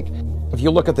at stake. If you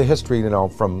look at the history, you know,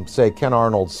 from, say, Ken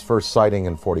Arnold's first sighting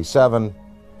in '47,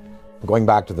 going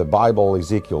back to the Bible,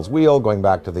 Ezekiel's wheel, going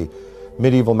back to the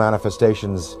medieval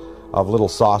manifestations of little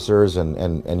saucers and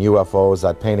UFOs,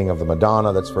 that painting of the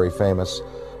Madonna that's very famous,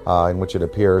 in which it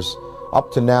appears,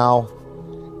 up to now,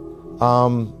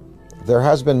 there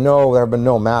have been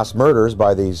no mass murders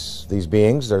by these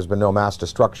beings. There's been no mass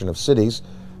destruction of cities,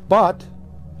 but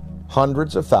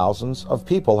hundreds of thousands of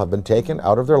people have been taken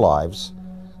out of their lives,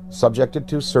 subjected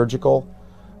to surgical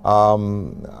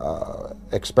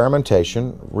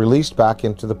experimentation, released back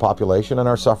into the population, and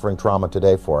are suffering trauma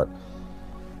today for it.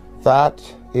 That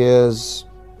is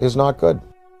not good.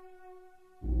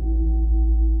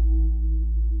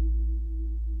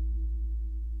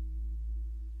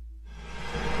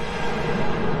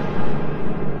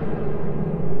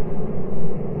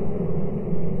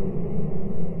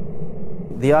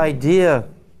 The idea,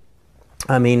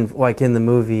 I mean, like in the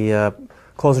movie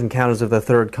Close Encounters of the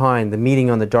Third Kind, the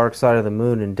meeting on the dark side of the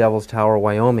moon in Devil's Tower,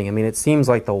 Wyoming, I mean, it seems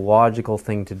like the logical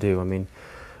thing to do. I mean,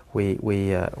 we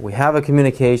have a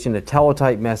communication, a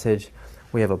teletype message,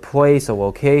 we have a place, a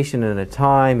location, and a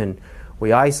time, and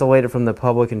we isolate it from the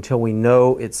public until we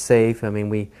know it's safe. I mean,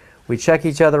 we check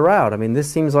each other out. I mean,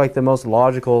 this seems like the most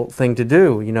logical thing to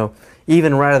do, you know,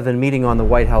 even rather than meeting on the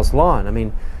White House lawn. I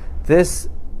mean, this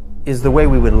is the way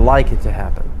we would like it to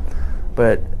happen.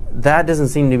 But that doesn't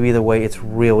seem to be the way it's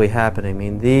really happening. I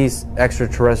mean, these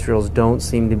extraterrestrials don't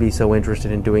seem to be so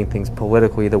interested in doing things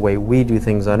politically the way we do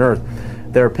things on Earth.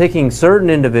 They're picking certain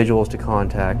individuals to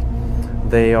contact.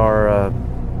 They are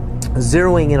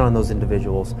zeroing in on those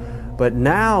individuals. But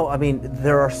now, I mean,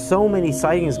 there are so many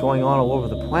sightings going on all over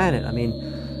the planet. I mean,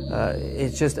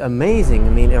 it's just amazing. I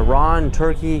mean, Iran,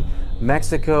 Turkey,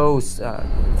 Mexico,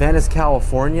 Venice,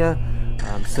 California,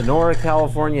 Sonora,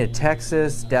 California,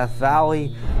 Texas, Death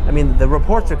Valley. I mean, the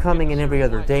reports are coming in every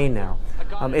other day now.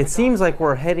 It seems like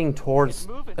we're heading towards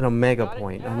an omega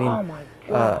point. I mean,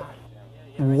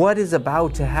 what is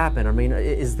about to happen? I mean,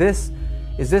 is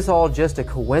this all just a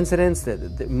coincidence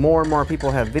that more and more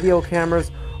people have video cameras,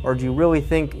 or do you really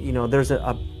think, you know, there's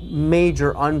a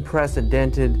major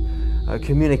unprecedented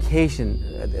communication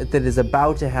that is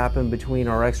about to happen between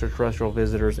our extraterrestrial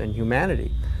visitors and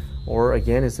humanity? Or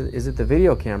again, is it the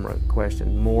video camera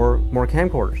question? More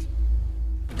camcorders?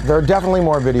 There are definitely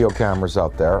more video cameras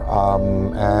out there,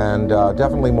 and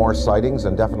definitely more sightings,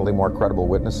 and definitely more credible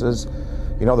witnesses.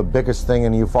 You know, the biggest thing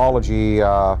in ufology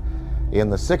in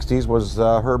the 60s was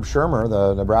Herb Shermer,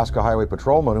 the Nebraska Highway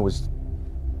Patrolman, who was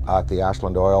at the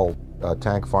Ashland Oil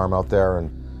tank farm out there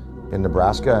in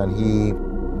Nebraska, and he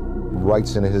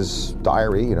writes in his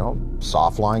diary, you know, saw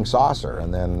flying saucer,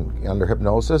 and then under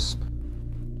hypnosis,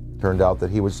 turned out that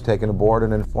he was taken aboard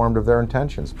and informed of their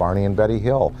intentions. Barney and Betty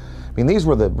Hill. I mean, these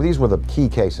were the key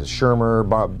cases. Shermer,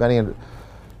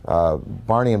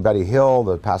 Barney and Betty Hill,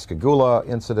 the Pascagoula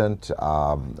incident,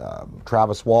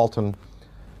 Travis Walton.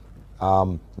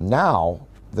 Now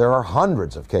there are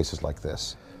hundreds of cases like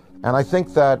this, and I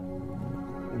think that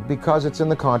because it's in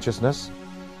the consciousness,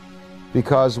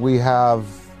 because we have,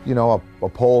 you know, a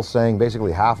poll saying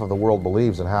basically half of the world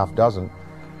believes and half doesn't.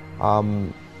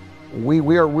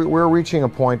 We're reaching a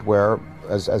point where,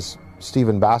 as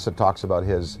Stephen Bassett talks about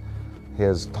his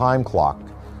time clock,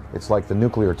 it's like the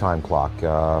nuclear time clock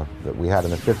that we had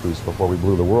in the 50s before we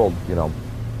blew the world, you know,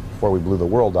 before we blew the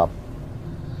world up.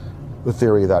 The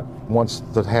theory that once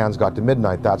the hands got to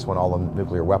midnight, that's when all the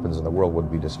nuclear weapons in the world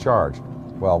would be discharged.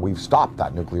 Well, we've stopped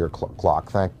that nuclear clock,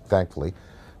 thankfully.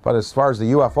 But as far as the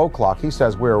UFO clock, he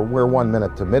says we're 1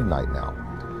 minute to midnight now.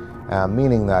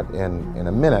 Meaning that in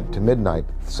a minute to midnight,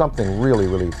 something really,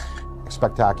 really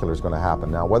spectacular is going to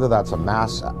happen. Now, whether that's a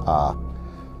mass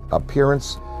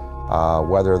appearance,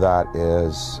 whether that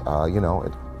is, you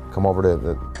know, come over to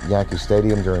the Yankee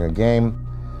Stadium during a game,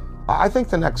 I think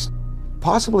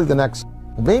possibly the next,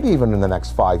 maybe even in the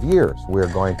next 5 years,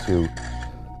 we're going to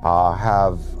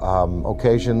have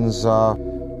occasions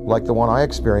like the one I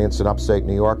experienced in upstate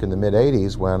New York in the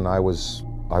mid-'80s when I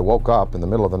woke up in the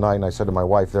middle of the night and I said to my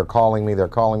wife, they're calling me,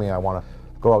 I want to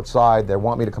go outside, they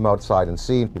want me to come outside and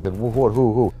see. He said,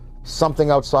 who? Something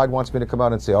outside wants me to come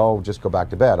out and say, oh, just go back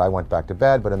to bed. I went back to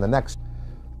bed, but in the next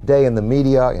day in the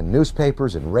media, in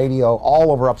newspapers, in radio,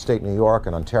 all over upstate New York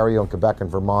and Ontario and Quebec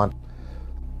and Vermont,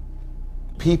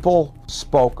 people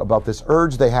spoke about this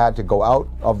urge they had to go out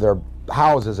of their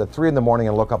houses at 3 in the morning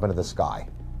and look up into the sky.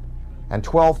 And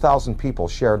 12,000 people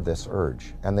shared this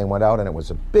urge. And they went out and it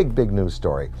was a big, big news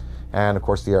story. And of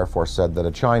course the Air Force said that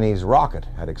a Chinese rocket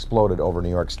had exploded over New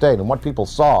York State. And what people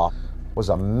saw was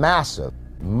a massive,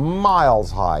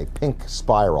 miles-high pink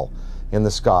spiral in the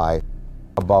sky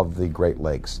above the Great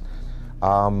Lakes.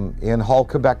 In Hull,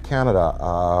 Quebec, Canada,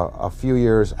 a few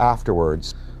years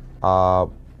afterwards,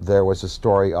 there was a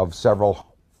story of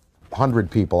several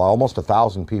hundred people, almost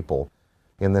 1,000 people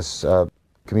in this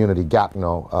community,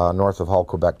 Gatineau, north of Hull,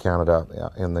 Quebec,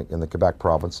 Canada, in the Quebec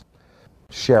province,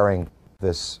 sharing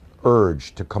this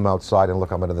urge to come outside and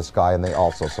look up into the sky, and they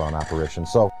also saw an apparition.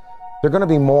 So there are going to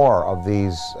be more of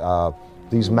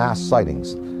these mass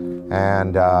sightings.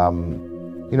 And,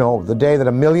 you know, the day that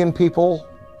 1 million people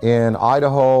in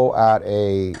Idaho at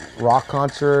a rock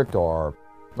concert or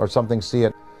something see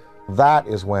it, that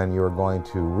is when you're going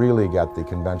to really get the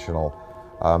conventional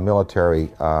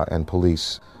military and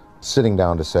police sitting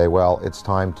down to say, well, it's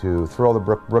time to throw the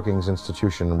Brookings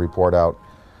Institution report out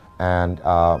and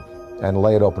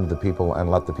lay it open to the people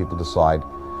and let the people decide,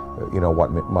 you know,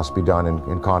 what must be done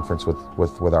in conference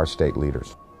with our state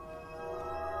leaders.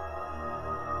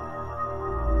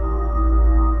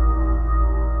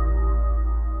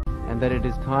 And that it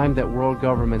is time that world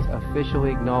governments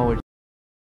officially acknowledge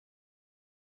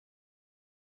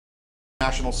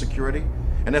national security,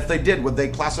 and if they did, would they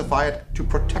classify it to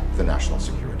protect the national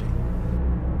security?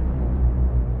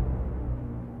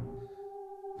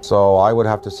 So I would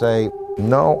have to say,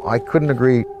 no, I couldn't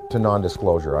agree to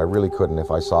non-disclosure. I really couldn't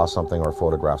if I saw something or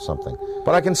photographed something.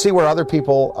 But I can see where other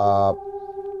people,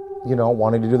 you know,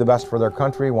 wanting to do the best for their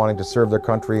country, wanting to serve their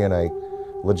country in a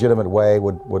legitimate way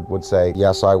would say,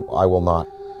 yes, I will not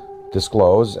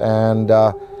disclose. And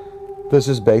this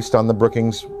is based on the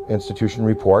Brookings Institution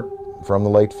report from the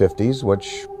late 50s,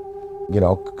 which, you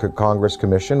know, Congress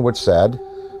commissioned, which said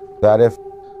that if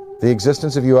the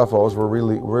existence of UFOs were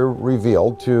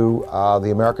revealed to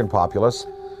the American populace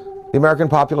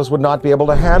would not be able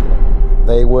to handle it.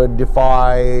 They would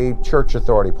defy church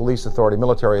authority, police authority,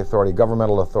 military authority,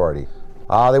 governmental authority.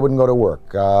 They wouldn't go to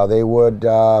work. They would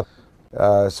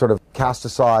sort of cast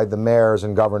aside the mayors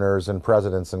and governors and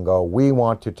presidents and go, we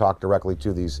want to talk directly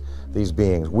to these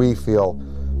beings. We feel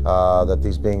that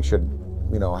these beings should,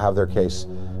 you know, have their case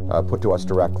put to us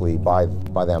directly by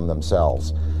them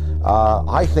themselves.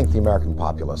 I think the American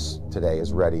populace today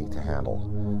is ready to handle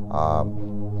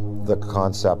the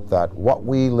concept that what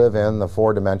we live in, the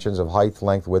 4 dimensions of height,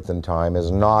 length, width, and time, is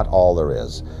not all there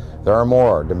is. There are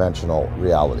more dimensional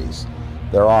realities.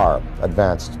 There are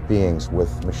advanced beings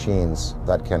with machines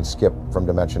that can skip from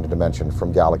dimension to dimension,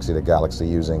 from galaxy to galaxy,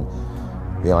 using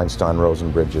the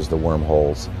Einstein-Rosen bridges, the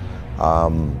wormholes. I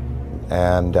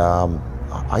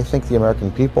think the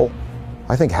American people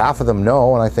I think half of them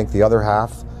know, and I think the other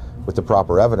half, with the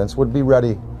proper evidence, would be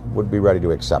ready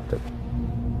to accept it.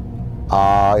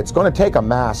 It's going to take a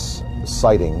mass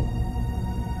sighting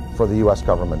for the U.S.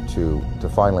 government to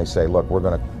finally say, look, we're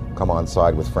going to come on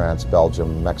side with France,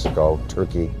 Belgium, Mexico,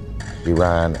 Turkey,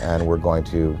 Iran, and we're going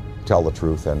to tell the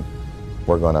truth, and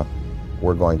we're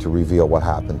going to reveal what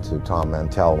happened to Tom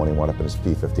Mantell when he went up in his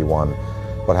P-51,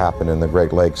 what happened in the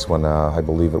Great Lakes when I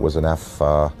believe it was an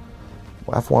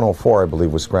F-104, I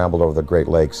believe, was scrambled over the Great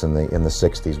Lakes in the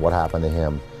 60s. What happened to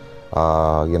him?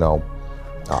 You know,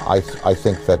 I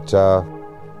think that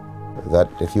that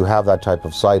if you have that type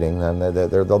of sighting, then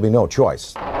there'll be no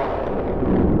choice.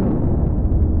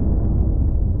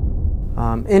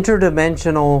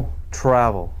 Interdimensional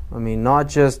travel. I mean, not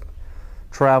just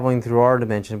traveling through our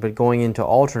dimension, but going into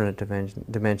alternate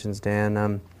dimensions,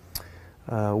 Dan.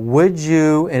 Would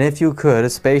you, and if you could, a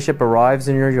spaceship arrives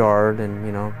in your yard, and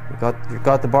you know you've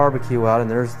got the barbecue out,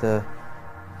 and there's the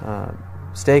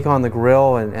steak on the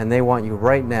grill, and they want you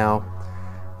right now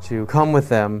to come with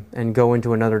them and go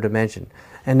into another dimension,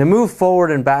 and to move forward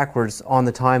and backwards on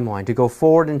the timeline, to go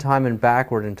forward in time and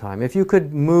backward in time. If you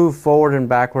could move forward and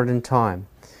backward in time,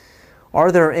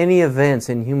 are there any events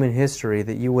in human history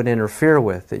that you would interfere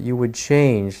with, that you would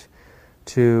change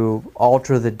to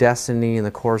alter the destiny and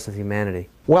the course of humanity?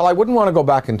 Well, I wouldn't want to go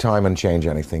back in time and change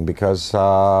anything, because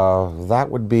that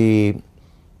would be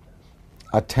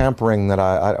a tampering that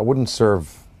I wouldn't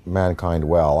serve mankind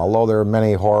well. Although there are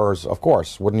many horrors, of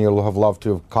course. Wouldn't you have loved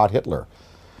to have caught Hitler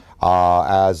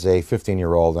as a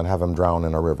 15-year-old and have him drown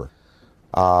in a river?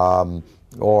 You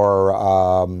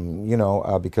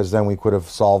know, because then we could have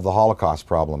solved the Holocaust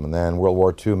problem, and then World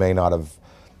War II may not have,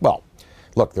 well,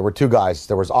 look, there were two guys.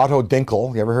 There was Otto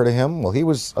Dinkel. You ever heard of him? Well, he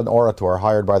was an orator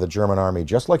hired by the German army,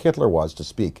 just like Hitler was, to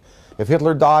speak. If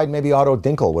Hitler died, maybe Otto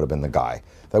Dinkel would have been the guy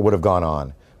that would have gone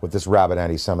on with this rabid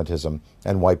anti-Semitism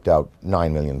and wiped out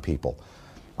 9 million people.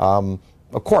 Of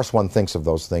course, one thinks of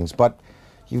those things, but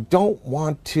you don't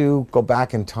want to go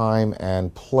back in time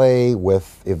and play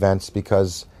with events,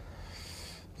 because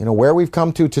you know where we've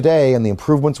come to today and the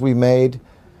improvements we've made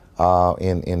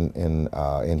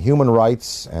in human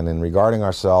rights and in regarding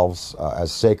ourselves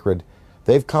as sacred,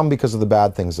 they've come because of the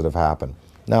bad things that have happened.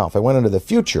 Now, if I went into the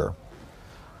future,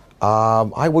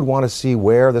 I would want to see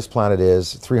where this planet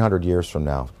is 300 years from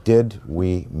now. Did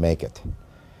we make it?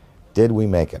 Did we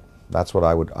make it? That's what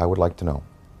I would like to know.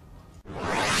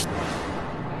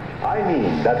 I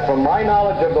mean that from my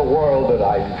knowledge of the world that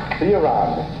I see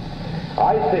around me,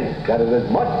 I think that it is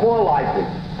much more likely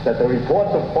that the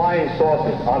reports of flying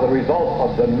saucers are the result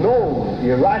of the known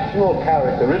irrational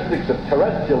characteristics of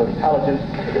terrestrial intelligence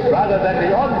rather than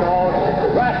the unknown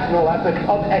rational efforts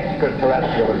of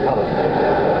extraterrestrial intelligence.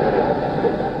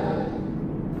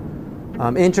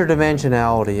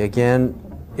 Interdimensionality, again,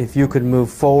 if you could move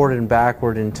forward and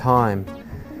backward in time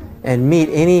and meet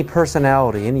any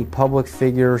personality, any public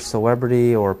figure,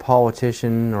 celebrity, or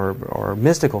politician, or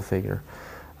mystical figure,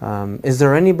 is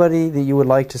there anybody that you would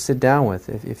like to sit down with?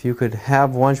 If you could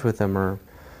have lunch with them, or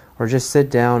just sit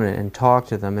down and talk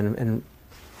to them and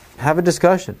have a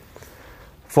discussion,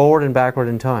 forward and backward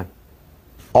in time?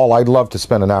 Oh, I'd love to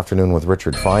spend an afternoon with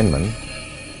Richard Feynman.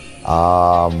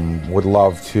 Would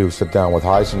love to sit down with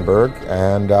Heisenberg,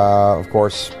 and of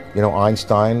course, you know,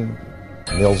 Einstein,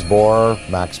 Niels Bohr,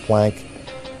 Max Planck.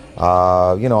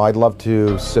 You know, I'd love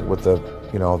to sit with the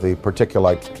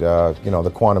particulate,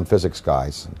 the quantum physics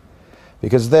guys,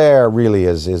 because there really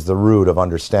is the root of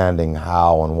understanding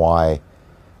how and why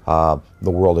the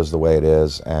world is the way it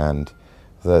is, and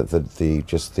the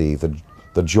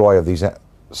joy of these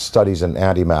studies in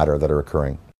antimatter that are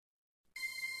occurring.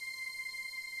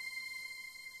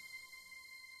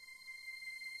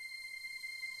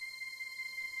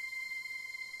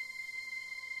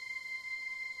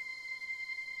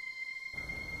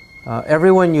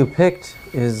 Everyone you picked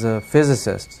is a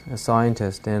physicist, a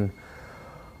scientist, and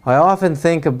I often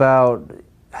think about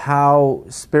how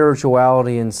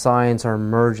spirituality and science are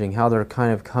merging, how they're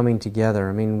kind of coming together.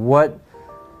 I mean, what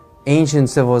ancient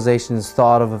civilizations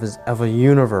thought of a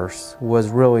universe was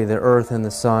really the Earth and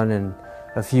the Sun and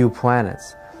a few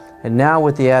planets. And now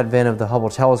with the advent of the Hubble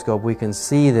telescope, we can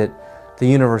see that the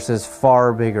universe is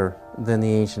far bigger than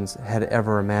the ancients had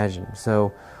ever imagined.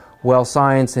 So while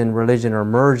science and religion are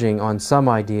merging on some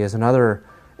ideas, in other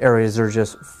areas they're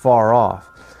just far off.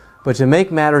 But to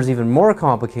make matters even more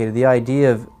complicated, the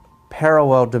idea of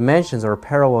parallel dimensions or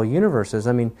parallel universes,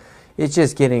 I mean, it's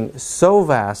just getting so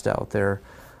vast out there.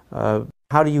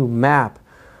 How do you map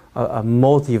a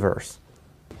multiverse?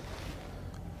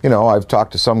 You know, I've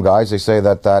talked to some guys, they say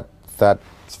that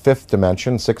fifth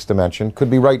dimension, sixth dimension, could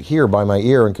be right here by my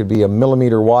ear and could be a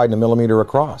millimeter wide and a millimeter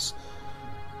across.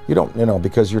 You don't,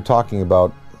 because you're talking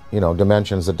about,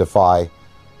 dimensions that defy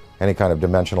any kind of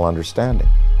dimensional understanding.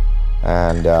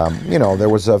 And, there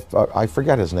was I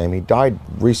forget his name, he died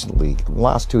recently, in the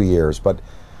last 2 years, but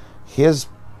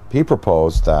he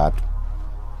proposed that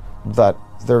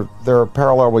there are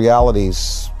parallel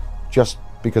realities just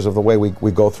because of the way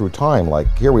we go through time. Like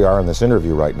here we are in this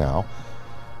interview right now.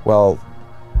 Well,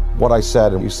 what I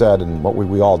said and you said and what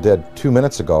we all did 2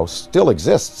 minutes ago still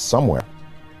exists somewhere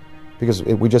because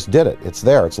we just did it. It's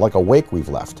there. It's like a wake we've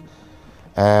left.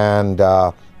 And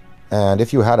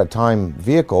if you had a time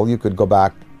vehicle, you could go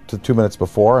back to 2 minutes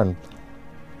before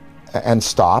and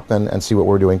stop and see what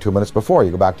we're doing 2 minutes before.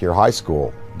 You go back to your high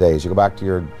school days. You go back to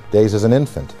your days as an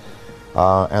infant.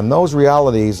 And those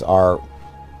realities are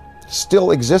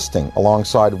still existing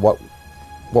alongside what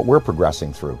we're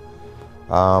progressing through.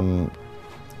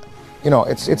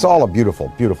 It's all a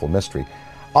beautiful, beautiful mystery.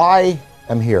 I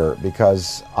am here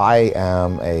because I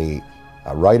am a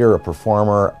writer, a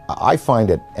performer. I find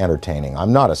it entertaining.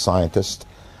 I'm not a scientist.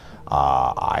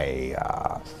 And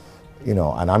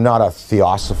I'm not a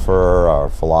theosopher or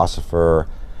philosopher.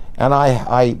 And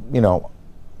I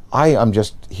am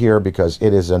just here because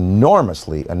it is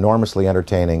enormously, enormously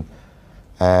entertaining.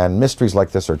 And mysteries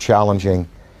like this are challenging.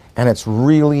 And it's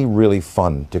really, really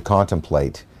fun to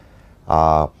contemplate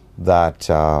that,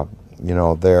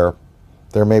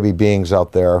 there may be beings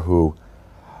out there who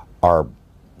are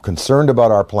concerned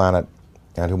about our planet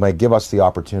and who may give us the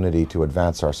opportunity to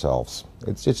advance ourselves.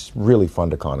 It's really fun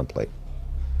to contemplate.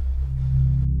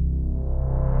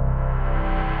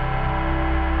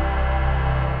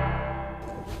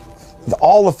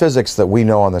 All the physics that we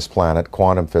know on this planet,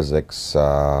 quantum physics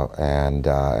and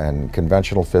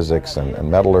conventional physics and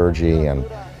metallurgy and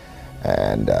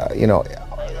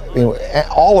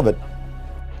all of it,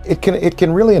 it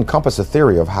can really encompass a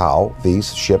theory of how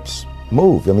these ships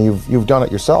move. I mean, you've done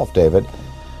it yourself, David,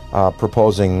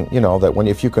 proposing that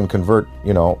if you can convert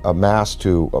a mass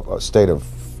to a state of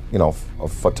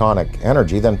photonic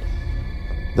energy, then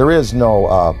there is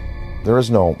no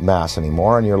mass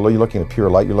anymore, and you're looking at pure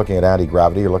light. You're looking at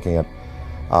anti-gravity. You're looking at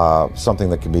something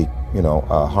that can be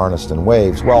harnessed in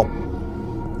waves. Well,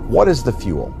 what is the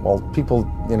fuel? Well, people,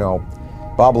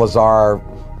 Bob Lazar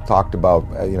talked about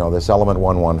this element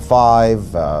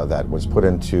 115 that was put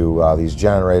into these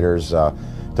generators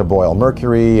to boil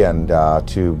mercury and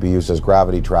to be used as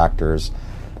gravity tractors.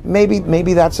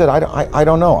 Maybe that's it. I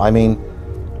don't know. I mean,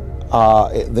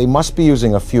 they must be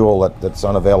using a fuel that's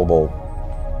unavailable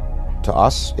to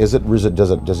us. Does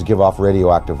it give off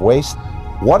radioactive waste?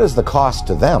 What is the cost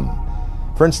to them?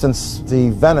 For instance, the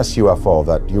Venice UFO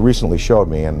that you recently showed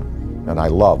me, and I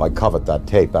covet that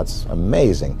tape. That's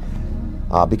amazing.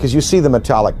 Because you see the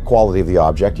metallic quality of the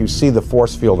object, you see the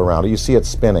force field around it, you see it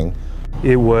spinning.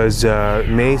 It was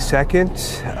May 2nd,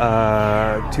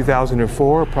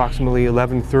 2004, approximately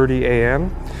 11:30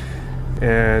 a.m.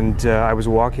 And I was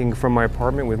walking from my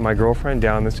apartment with my girlfriend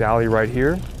down this alley right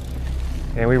here.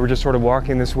 And we were just sort of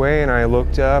walking this way, and I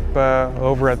looked up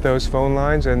over at those phone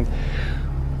lines, and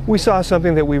we saw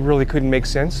something that we really couldn't make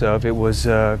sense of. It was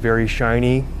a very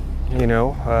shiny,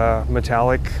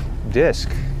 metallic disc.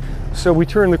 So we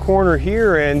turned the corner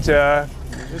here, and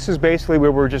this is basically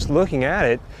where we're just looking at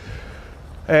it.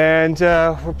 And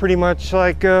we're pretty much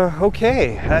like,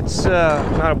 okay, that's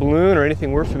not a balloon or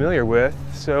anything we're familiar with.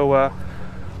 So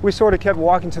we sort of kept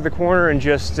walking to the corner and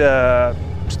just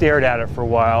stared at it for a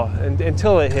while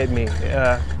until it hit me,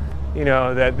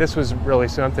 that this was really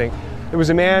something. There was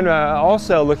a man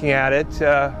also looking at it,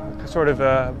 sort of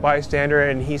a bystander,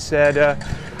 and he said,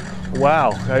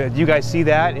 wow, do you guys see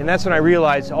that? And that's when I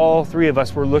realized all three of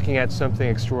us were looking at something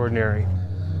extraordinary.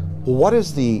 What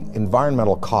is the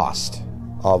environmental cost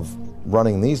of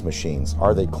running these machines?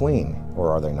 Are they clean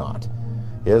or are they not?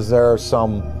 Is there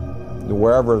some,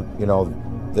 wherever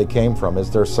they came from,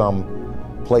 is there some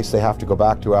place they have to go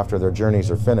back to after their journeys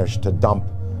are finished to dump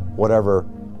whatever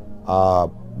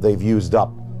they've used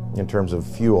up in terms of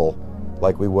fuel,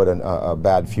 like we would a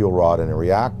bad fuel rod in a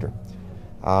reactor?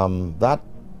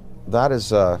 That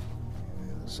is a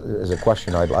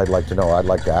question I'd like to know. I'd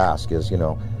like to ask is,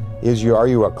 are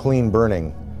you a clean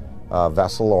burning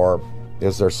vessel, or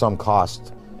is there some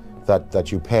cost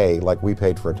that you pay like we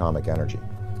paid for atomic energy?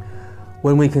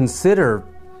 When we consider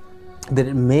that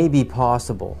it may be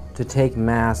possible to take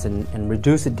mass and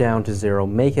reduce it down to zero,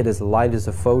 make it as light as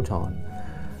a photon,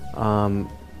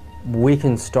 we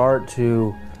can start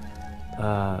to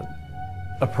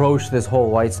approach this whole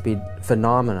light speed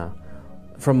phenomena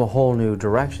from a whole new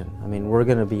direction. I mean, we're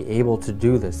going to be able to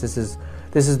do this. This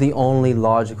This is the only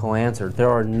logical answer. There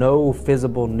are no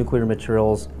fissile nuclear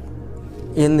materials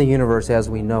in the universe as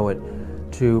we know it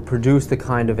to produce the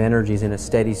kind of energies in a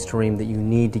steady stream that you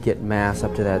need to get mass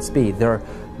up to that speed. There are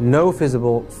no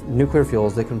fissile nuclear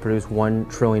fuels that can produce 1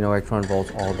 trillion electron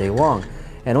volts all day long.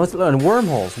 And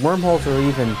wormholes. Wormholes are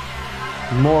even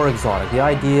more exotic. The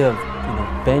idea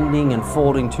of bending and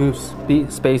folding two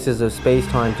spaces of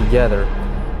space-time together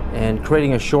and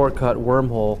creating a shortcut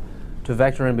wormhole to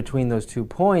vector in between those 2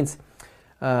 points,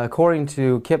 according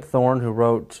to Kip Thorne, who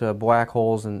wrote Black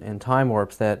Holes and Time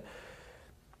Warps, that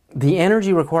the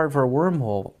energy required for a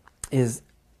wormhole is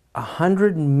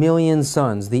 100 million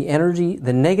suns, the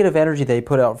negative energy they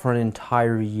put out for an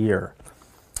entire year.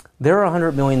 There are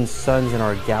 100 million suns in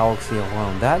our galaxy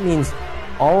alone. That means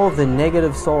all of the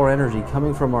negative solar energy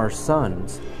coming from our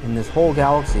suns in this whole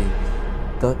galaxy,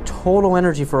 the total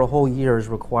energy for a whole year is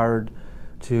required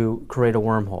to create a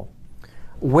wormhole.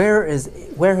 Where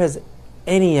has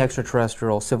any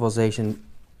extraterrestrial civilization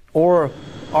or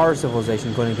our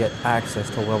civilization going to get access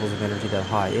to levels of energy that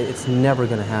high? It's never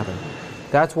going to happen.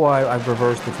 That's why I've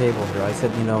reversed the table here. I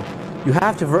said, you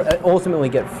have to ultimately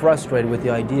get frustrated with the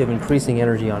idea of increasing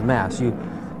energy en masse.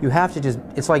 You have to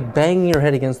it's like banging your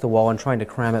head against the wall and trying to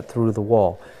cram it through the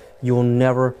wall. You'll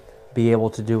never be able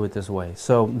to do it this way.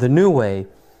 So the new way,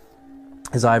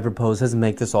 as I propose, is to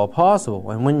make this all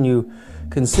possible. And when you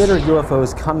consider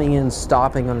UFOs coming in,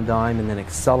 stopping on a dime, and then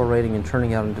accelerating and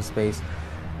turning out into space,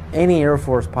 any Air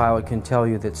Force pilot can tell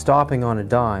you that stopping on a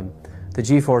dime, the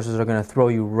G-forces are going to throw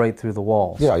you right through the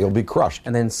walls. Yeah, you'll be crushed.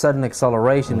 And then sudden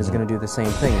acceleration is going to do the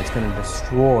same thing. It's going to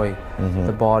destroy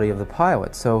the body of the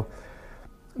pilot. So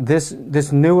this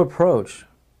new approach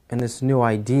and this new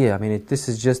idea, I mean, this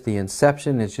is just the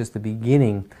inception, it's just the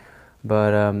beginning,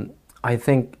 but I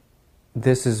think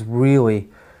this is really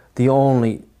the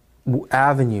only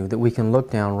avenue that we can look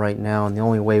down right now and the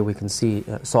only way we can see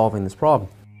solving this problem.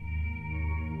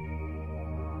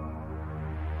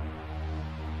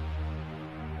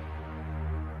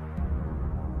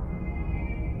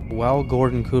 While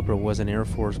Gordon Cooper was an Air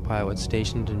Force pilot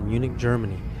stationed in Munich,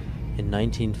 Germany in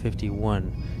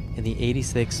 1951 in the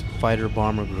 86th Fighter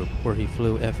Bomber Group, where he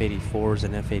flew F-84s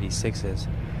and F-86s,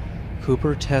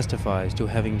 Cooper testifies to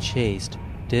having chased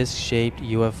disc-shaped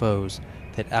UFOs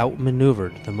that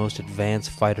outmaneuvered the most advanced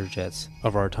fighter jets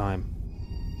of our time.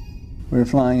 We were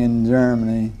flying in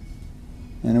Germany,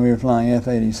 and we were flying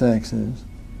F-86s.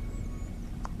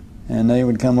 And they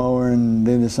would come over and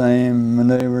do the same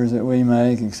maneuvers that we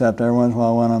make, except every once in a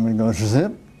while one of them would go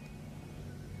zip.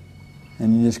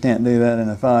 And you just can't do that in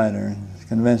a fighter, a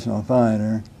conventional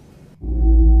fighter.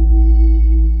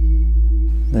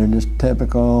 They're just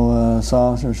typical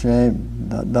saucer shape,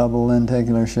 double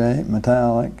lenticular shape,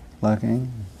 metallic looking.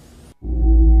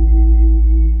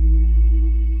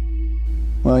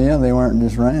 Well, yeah, they weren't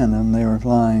just random. They were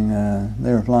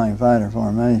flying fighter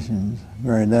formations,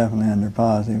 very definitely under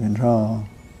positive control.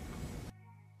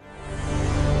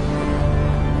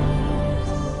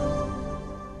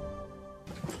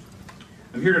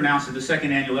 I'm here to announce that the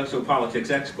second annual Exopolitics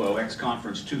Expo,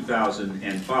 X-Conference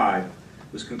 2005,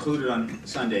 was concluded on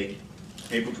Sunday,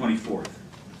 April 24th.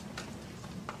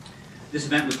 This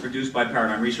event was produced by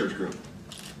Paradigm Research Group.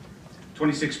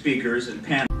 26 speakers and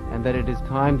panel. And that it is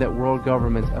time that world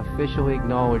governments officially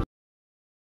acknowledge.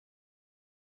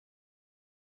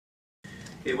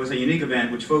 It was a unique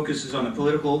event which focuses on the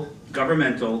political,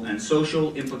 governmental, and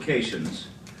social implications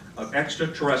of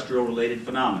extraterrestrial-related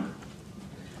phenomena.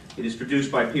 It is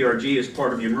produced by PRG as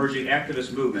part of the emerging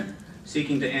activist movement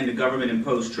seeking to end a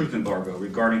government-imposed truth embargo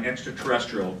regarding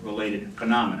extraterrestrial-related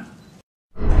phenomena.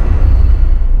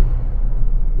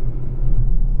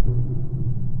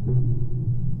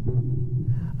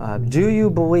 Do you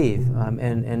believe,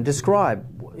 and describe,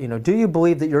 do you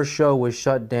believe that your show was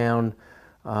shut down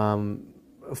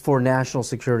for national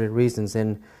security reasons?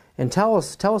 And tell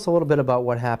us a little bit about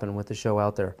what happened with the show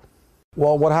out there.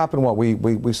 Well, what happened,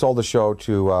 we sold the show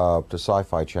to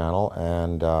Sci-Fi Channel,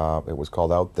 and it was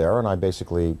called Out There, and I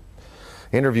basically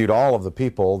interviewed all of the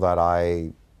people that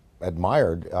I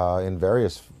admired in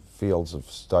various fields of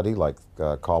study, like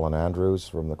Colin Andrews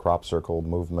from the Crop Circle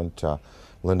movement,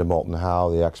 Linda Moulton Howe,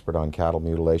 the expert on cattle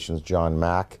mutilations, John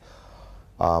Mack.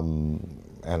 And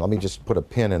let me just put a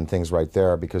pin in things right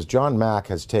there, because John Mack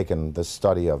has taken the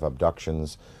study of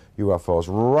abductions, UFOs,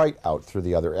 right out through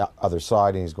the other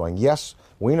side, and he's going, yes,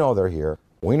 we know they're here,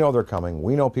 we know they're coming,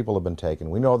 we know people have been taken,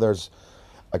 we know there's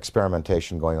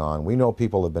experimentation going on, we know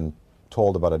people have been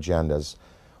told about agendas.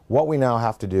 What we now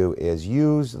have to do is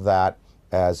use that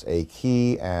as a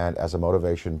key and as a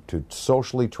motivation to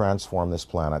socially transform this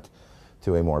planet,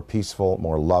 to a more peaceful,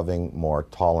 more loving, more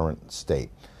tolerant state.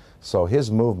 So his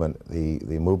movement,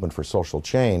 the movement for social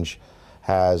change,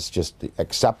 has just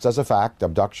accepts as a fact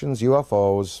abductions,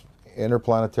 UFOs,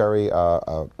 interplanetary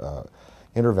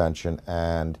intervention,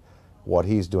 and what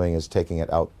he's doing is taking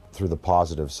it out through the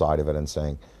positive side of it and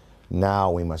saying,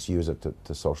 now we must use it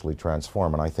to socially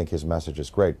transform. And I think his message is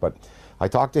great. But I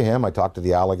talked to him, I talked to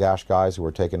the Allagash guys who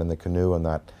were taken in the canoe on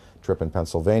that trip in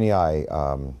Pennsylvania.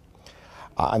 The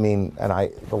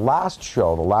last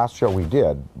show we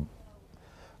did,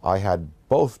 I had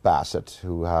both Bassett,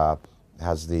 who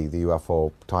has the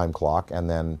UFO time clock, and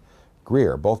then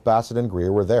Greer. Both Bassett and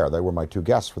Greer were there. They were my two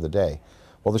guests for the day.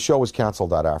 Well, the show was canceled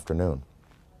that afternoon.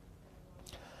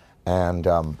 And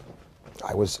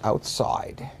I was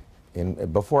outside,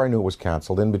 before I knew it was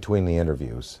canceled, in between the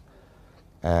interviews.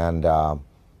 And I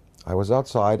was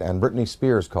outside, and Britney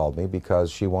Spears called me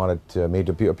because she wanted me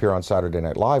to appear on Saturday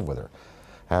Night Live with her.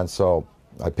 And so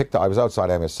I was outside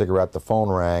having a cigarette, the phone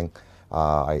rang.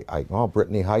 Oh,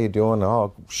 Brittany, how you doing?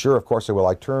 Oh, sure, of course I will.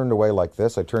 I turned away like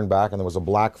this. I turned back, and there was a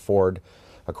black Ford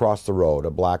across the road, a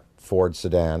black Ford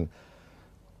sedan.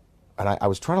 And I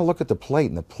was trying to look at the plate,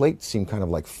 and the plate seemed kind of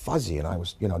like fuzzy, and I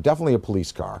was, definitely a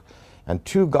police car. And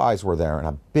two guys were there, and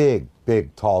a big,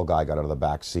 big, tall guy got out of the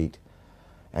back seat.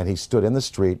 And he stood in the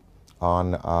street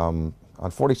on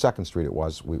 42nd Street it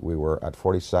was. We were at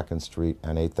 42nd Street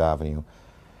and 8th Avenue.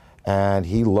 And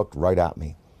he looked right at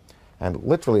me. And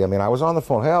literally, I was on the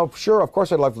phone. Hey, oh, sure, of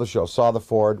course I'd like for the show. Saw the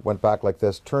Ford, went back like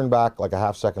this, turned back like a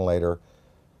half second later,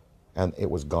 and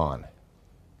it was gone.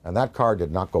 And that car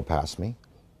did not go past me.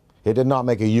 It did not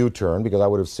make a U-turn, because I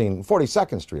would have seen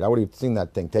 42nd Street. I would have seen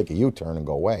that thing take a U-turn and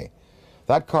go away.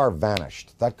 That car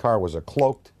vanished. That car was a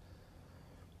cloaked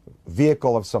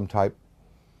vehicle of some type.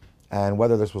 And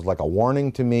whether this was like a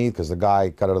warning to me, because the guy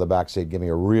got out of the back seat, gave me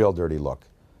a real dirty look.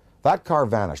 That car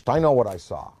vanished. I know what I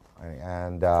saw.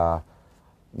 And,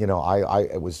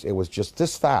 it was just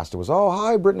this fast. It was, oh,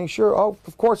 hi, Brittany, sure. Oh,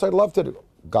 of course, I'd love to.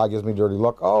 Guy gives me a dirty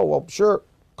look. Oh, well, sure.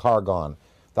 Car gone.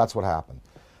 That's what happened.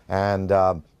 And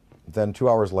then 2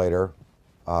 hours later,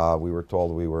 we were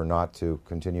told we were not to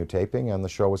continue taping, and the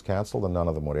show was canceled, and none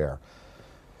of them would air.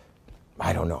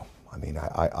 I don't know.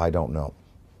 I don't know.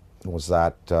 Was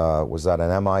that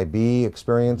an MIB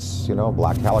experience?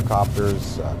 Black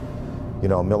helicopters,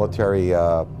 military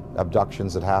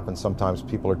abductions that happen. Sometimes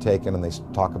people are taken and they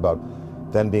talk about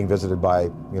then being visited by,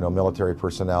 military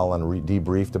personnel and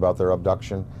debriefed about their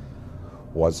abduction.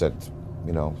 Was it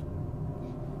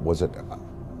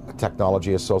a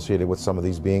technology associated with some of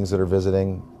these beings that are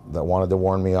visiting that wanted to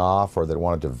warn me off, or that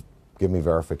wanted to give me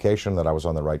verification that I was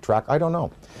on the right track? I don't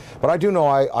know. But I do know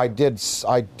I did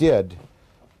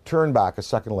turn back a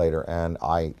second later, and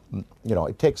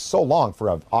it takes so long for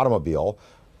an automobile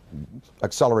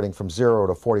accelerating from 0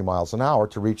 to 40 miles an hour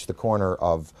to reach the corner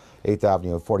of 8th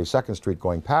Avenue and 42nd Street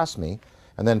going past me,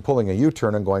 and then pulling a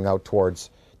U-turn and going out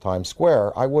towards Times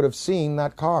Square. I would have seen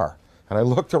that car. And I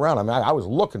looked around. I was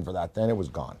looking for that then. It was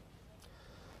gone.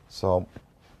 So,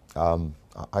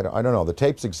 I don't know. The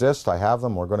tapes exist. I have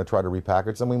them. We're going to try to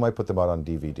repackage them. We might put them out on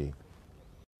DVD.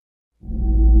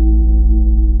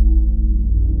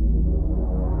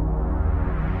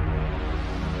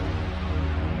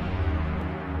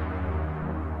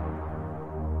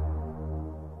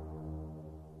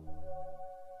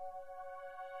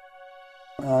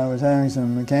 I was having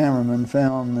some cameramen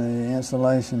film the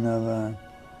installation of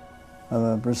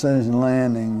a precision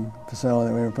landing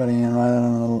facility we were putting in right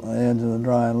on the edge of the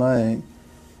dry lake.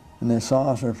 And this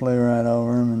saucer flew right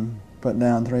over them and put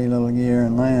down 3 little gear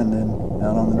and landed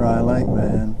out on the dry lake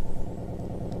bed.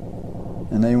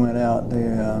 And they went out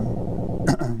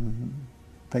to,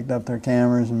 picked up their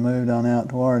cameras and moved on out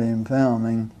toward him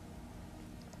filming.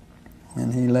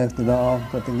 And he lifted off,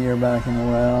 put the gear back in the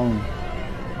well, and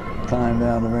climbed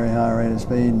out at a very high rate of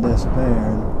speed and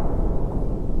disappeared.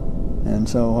 And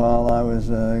so while I was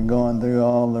going through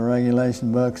all the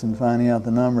regulation books and finding out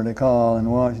the number to call in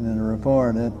Washington to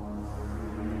report it,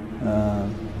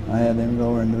 I had them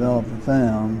go over and develop the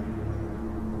film.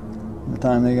 By the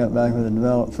time they got back with the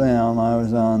developed film, I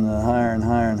was on the higher and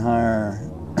higher and higher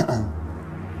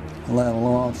level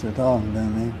officer talking to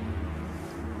me.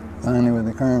 Finally with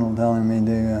the colonel telling me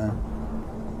to,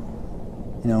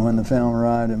 when the film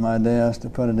arrived at my desk, to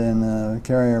put it in the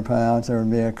carrier pouch. There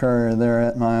would be a courier there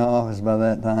at my office by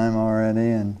that time already,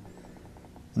 and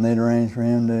they'd arranged for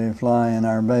him to fly in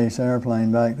our base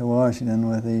airplane back to Washington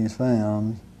with these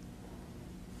films,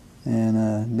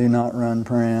 and do not run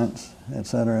prints,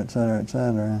 etc., etc.,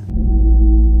 etc.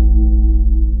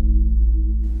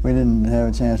 We didn't have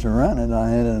a chance to run it. I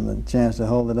had a chance to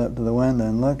hold it up to the window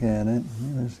and look at it.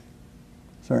 It was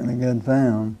certainly good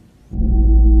film.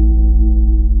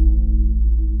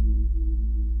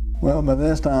 Well, by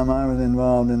this time I was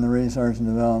involved in the research and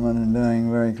development and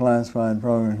doing very classified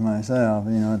programs myself,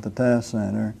 you know, at the test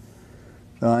center.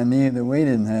 So I knew that we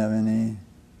didn't have any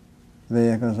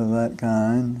vehicles of that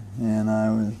kind, and I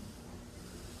was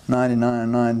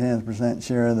 99 9/10%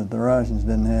 sure that the Russians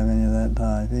didn't have any of that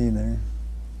type either.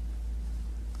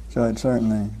 So it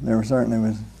certainly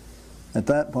was, at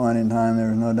that point in time, there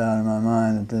was no doubt in my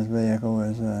mind that this vehicle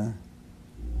was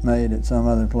made at some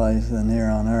other place than here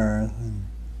on Earth. And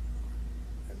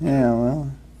yeah,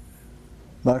 well,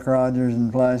 Buck Rogers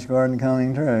and Flash Gordon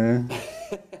coming true.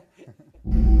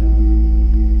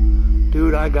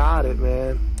 Dude, I got it,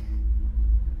 man.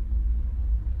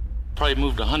 Probably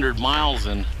moved 100 miles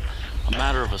in a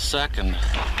matter of a second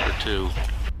or two.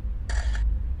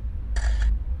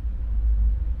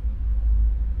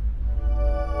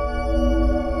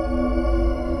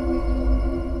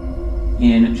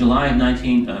 In July of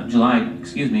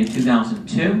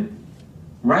 2002,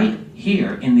 right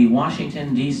here in the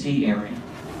Washington, D.C. area,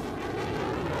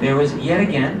 there was yet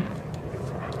again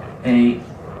a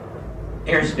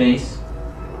airspace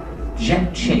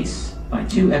jet chase by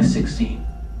two F-16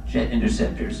 jet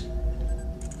interceptors,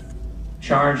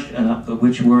 charged,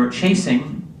 which were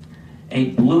chasing a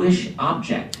bluish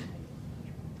object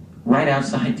right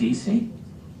outside D.C.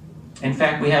 In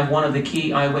fact, we have one of the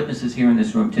key eyewitnesses here in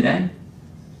this room today.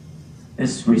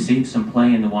 This received some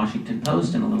play in the Washington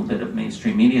Post and a little bit of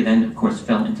mainstream media, then of course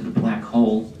fell into the black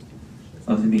hole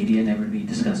of the media, never to be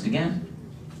discussed again.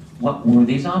 What were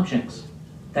these objects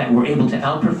that were able to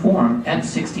outperform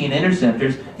F-16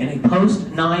 interceptors in a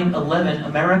post-9/11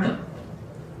 America?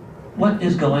 What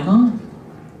is going on?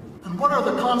 And what are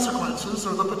the consequences,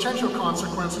 or the potential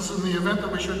consequences, in the event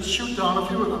that we should shoot down a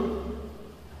few of them?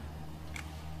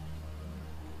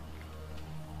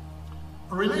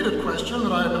 A related question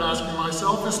that I have been asking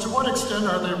myself is, to what extent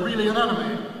are they really an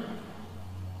enemy?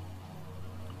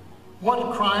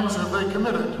 What crimes have they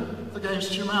committed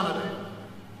against humanity?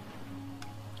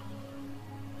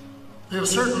 They have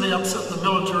certainly upset the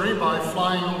military by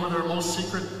flying over their most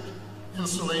secret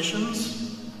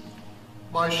installations,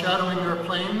 by shadowing their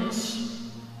planes,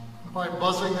 and by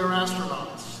buzzing their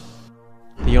astronauts.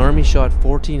 The Army shot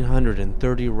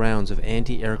 1,430 rounds of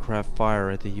anti-aircraft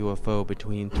fire at the UFO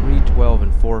between 3:12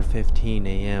 and 4:15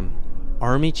 a.m.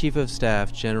 Army Chief of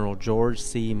Staff General George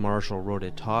C. Marshall wrote a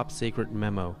top-secret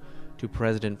memo to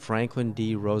President Franklin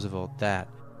D. Roosevelt that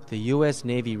the U.S.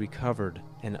 Navy recovered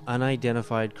an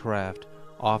unidentified craft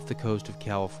off the coast of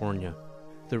California.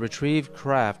 The retrieved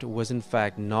craft was in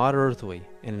fact not earthly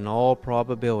and in all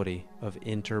probability of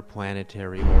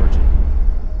interplanetary origin.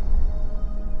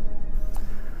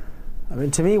 I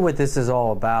mean, to me, what this is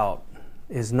all about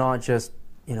is not just,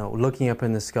 looking up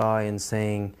in the sky and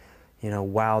saying,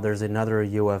 wow, there's another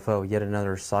UFO, yet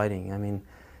another sighting. I mean,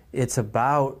 it's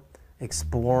about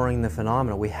exploring the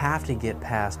phenomena. We have to get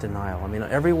past denial. I mean,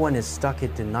 everyone is stuck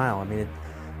at denial. I mean,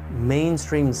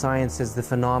 mainstream science says the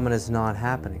phenomena is not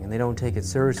happening, and they don't take it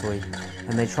seriously,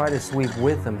 and they try to sweep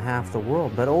with them half the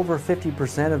world. But over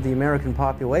 50% of the American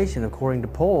population, according to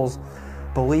polls,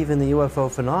 believe in the UFO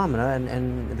phenomena,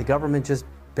 and the government just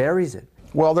buries it.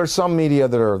 Well, there's some media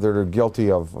that are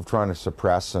guilty of trying to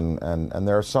suppress, and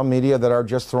there are some media that are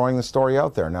just throwing the story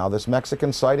out there. Now, this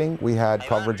Mexican sighting, we had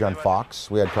coverage on Fox,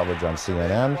 we had coverage on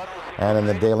CNN, and in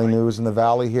the Daily News in the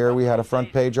Valley here, we had a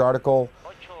front page article,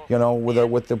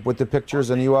 with the pictures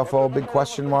and UFO, big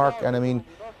question mark, and I mean,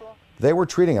 they were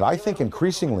treating it. I think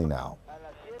increasingly now,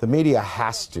 the media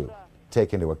has to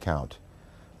take into account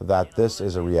that this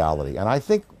is a reality. And I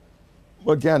think,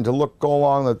 again, to go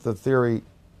along with the theory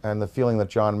and the feeling that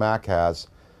John Mack has,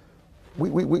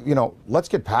 let's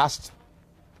get past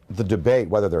the debate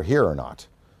whether they're here or not.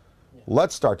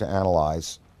 Let's start to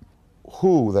analyze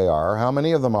who they are, how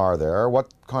many of them are there,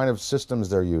 what kind of systems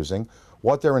they're using,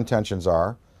 what their intentions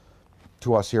are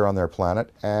to us here on their planet,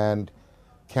 and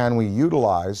can we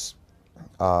utilize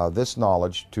this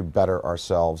knowledge to better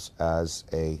ourselves as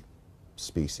a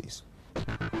species.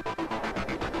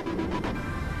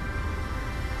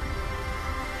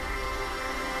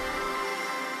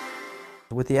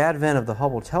 With the advent of the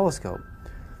Hubble telescope,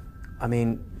 I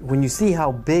mean, when you see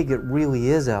how big it really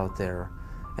is out there,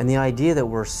 and the idea that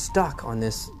we're stuck on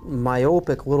this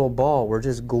myopic little ball, we're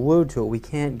just glued to it, we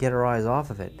can't get our eyes off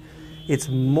of it. It's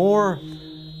more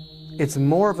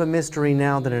of a mystery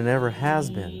now than it ever has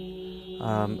been.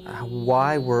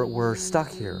 Why we're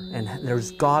stuck here, and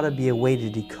there's got to be a way to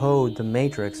decode the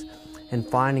matrix and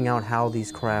finding out how these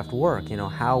craft work,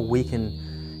 how we can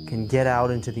get out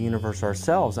into the universe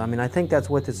ourselves. I mean, I think that's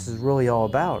what this is really all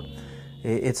about.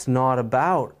 It's not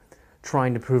about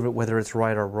trying to prove it whether it's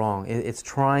right or wrong. It's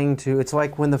trying to, it's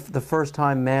like when the first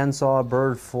time man saw a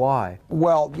bird fly.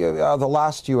 Well, the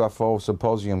last UFO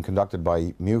symposium conducted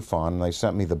by MUFON, they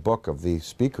sent me the book of the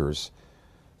speakers.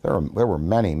 There were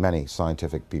many, many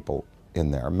scientific people in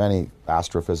there, many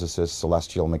astrophysicists,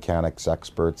 celestial mechanics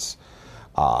experts,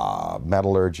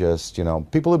 metallurgists, you know,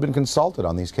 people who've been consulted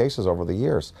on these cases over the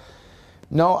years.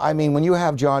 No, I mean, when you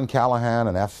have John Callahan,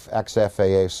 an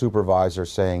ex-FAA supervisor,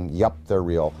 saying, yep, they're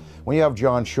real. When you have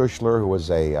John Schuessler, who was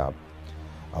a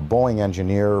Boeing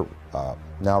engineer,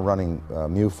 now running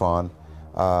MUFON,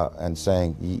 and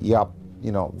saying, yep,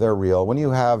 you know, they're real. When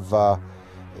you have,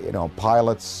 you know,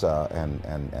 pilots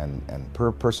and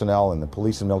personnel in the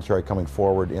police and military coming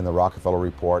forward in the Rockefeller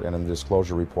Report and in the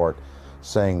Disclosure Report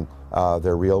saying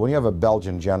they're real. When you have a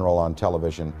Belgian general on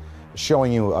television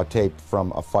showing you a tape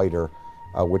from a fighter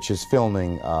which is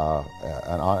filming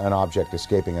an object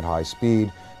escaping at high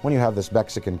speed, when you have this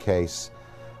Mexican case,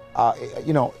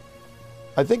 you know,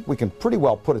 I think we can pretty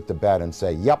well put it to bed and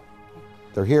say, yep,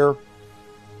 they're here,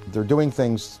 they're doing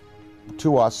things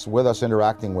to us, with us,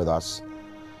 interacting with us.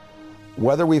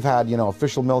 Whether we've had, you know,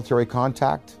 official military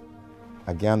contact,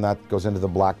 again, that goes into the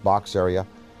black box area,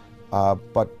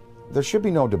 but there should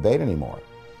be no debate anymore.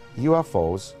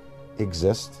 UFOs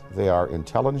exist. They are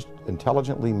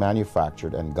intelligently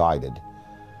manufactured and guided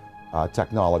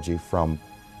technology from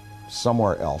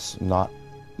somewhere else, not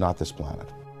this planet.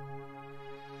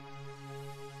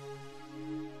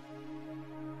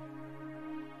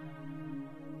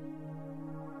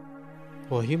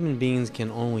 While human beings can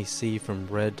only see from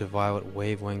red to violet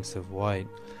wavelengths of light,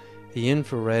 the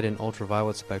infrared and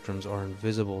ultraviolet spectrums are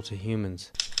invisible to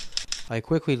humans. I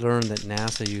quickly learned that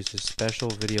NASA uses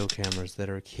special video cameras that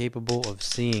are capable of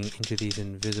seeing into these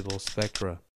invisible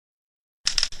spectra.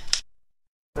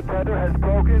 The tether has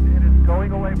broken and is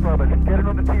going away from us. Get it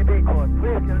on the TV, Claude.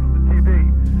 Please get it on the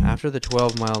TV. After the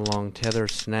 12-mile-long tether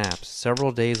snaps,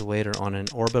 several days later on an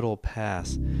orbital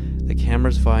pass, the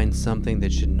cameras find something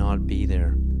that should not be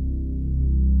there.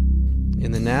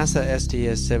 In the NASA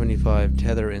STS-75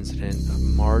 tether incident of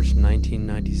March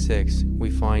 1996, we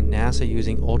find NASA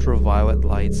using ultraviolet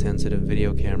light-sensitive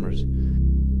video cameras.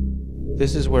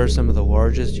 This is where some of the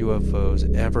largest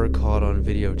UFOs ever caught on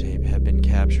videotape have been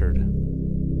captured.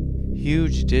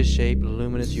 Huge dish-shaped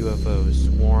luminous UFOs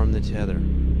swarm the tether.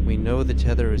 We know the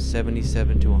tether is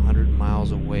 77 to 100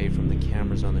 miles away from the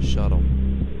cameras on the shuttle.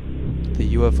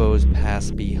 The UFOs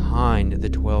pass behind the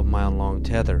 12-mile-long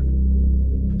tether,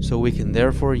 so we can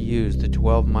therefore use the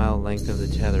 12-mile length of the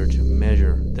tether to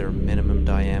measure their minimum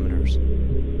diameters.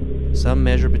 Some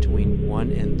measure between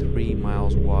 1 and 3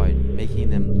 miles wide, making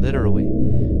them literally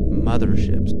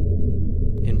motherships.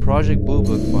 In Project Blue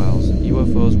Book files,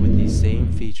 UFOs with these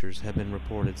same features have been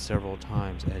reported several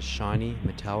times as shiny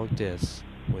metallic discs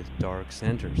with dark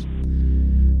centers.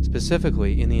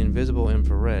 Specifically, in the invisible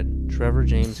infrared, Trevor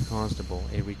James Constable,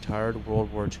 a retired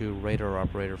World War II radar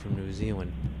operator from New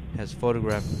Zealand, has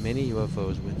photographed many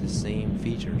UFOs with the same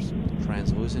features,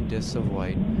 translucent discs of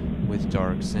light with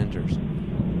dark centers.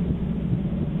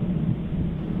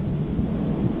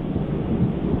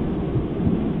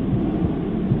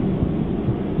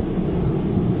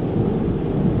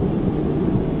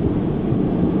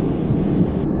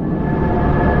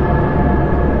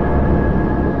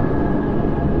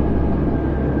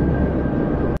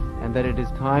 And that it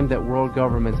is time that world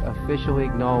governments officially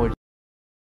acknowledge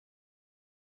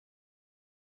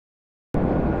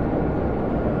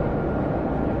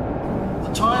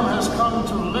The time has come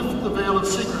to lift the veil of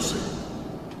secrecy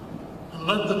and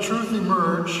let the truth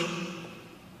emerge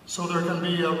so there can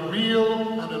be a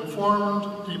real and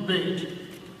informed debate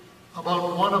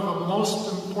about one of the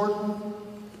most important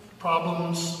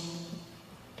problems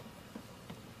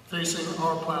facing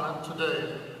our planet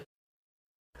today.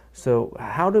 So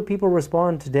how do people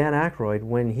respond to Dan Aykroyd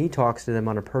when he talks to them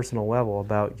on a personal level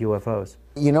about UFOs?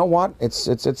 You know what? It's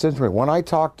interesting. When I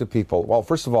talk to people, well,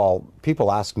 first of all,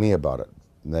 people ask me about it.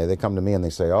 They come to me and they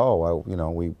say, oh, well, you know,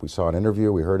 we saw an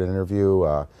interview, we heard an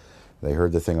interview, they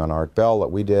heard the thing on Art Bell that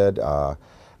we did.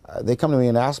 They come to me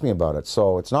and ask me about it.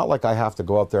 So it's not like I have to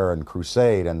go out there and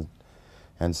crusade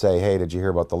and say, hey, did you hear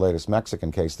about the latest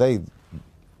Mexican case? They've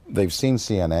seen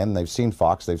CNN, they've seen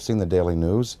Fox, they've seen the Daily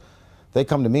News. They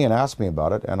come to me and ask me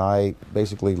about it, and I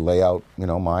basically lay out, you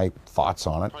know, my thoughts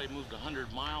on it.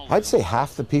 I'd say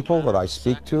half the people that I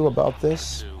speak to about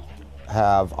this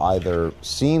have either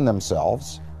seen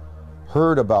themselves,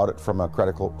 heard about it from a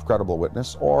credible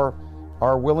witness, or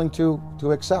are willing to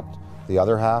accept. The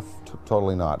other half,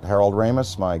 totally not. Harold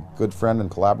Ramis, my good friend and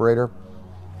collaborator,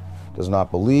 does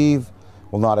not believe,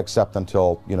 will not accept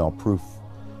until, you know, proof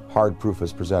hard proof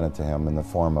is presented to him in the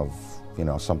form of, you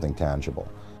know, something tangible.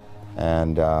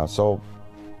 And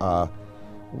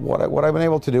what I've been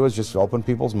able to do is just open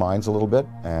people's minds a little bit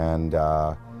and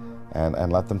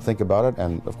let them think about it.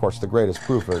 And of course, the greatest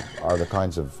proof are the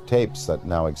kinds of tapes that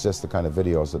now exist, the kind of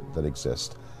videos that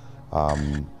exist.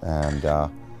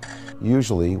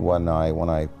 Usually, when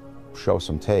I show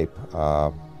some tape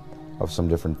of some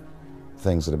different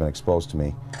things that have been exposed to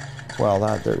me, well,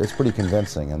 it's pretty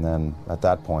convincing. And then at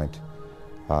that point,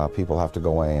 people have to go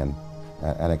away and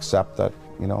accept that,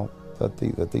 you know, that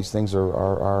these things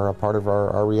are a part of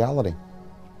our reality.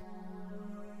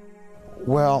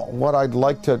 Well, what I'd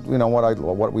like to, you know,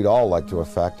 what we'd all like to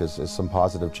affect is some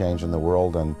positive change in the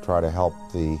world and try to help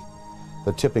the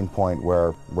tipping point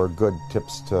where good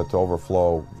tips to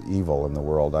overflow evil in the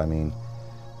world. I mean,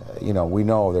 you know, we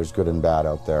know there's good and bad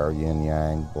out there, yin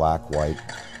yang, black, white,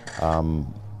 you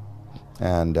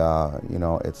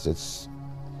know,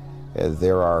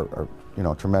 there are you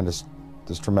know,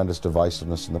 there's tremendous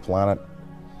divisiveness in the planet,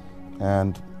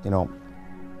 and you know,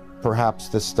 perhaps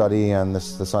this study and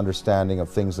this understanding of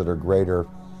things that are greater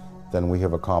than we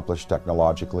have accomplished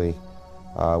technologically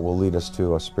will lead us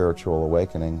to a spiritual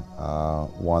awakening,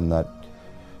 one that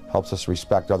helps us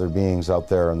respect other beings out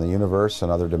there in the universe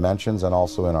and other dimensions, and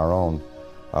also in our own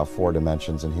 4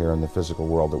 dimensions and here in the physical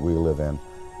world that we live in.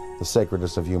 The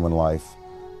sacredness of human life,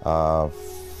 the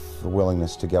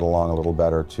willingness to get along a little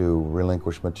better, to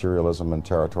relinquish materialism and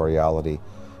territoriality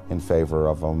in favor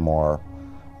of a more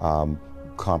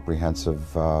comprehensive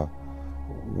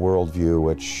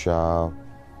worldview,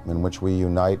 in which we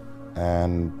unite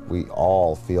and we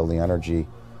all feel the energy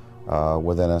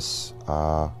within us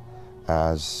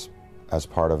as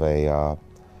part of a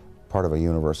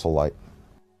universal light.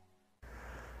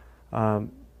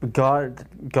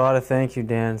 Gotta thank you,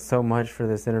 Dan, so much for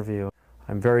this interview.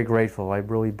 I'm very grateful. I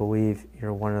really believe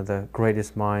you're one of the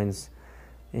greatest minds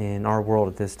in our world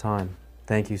at this time.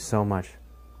 Thank you so much.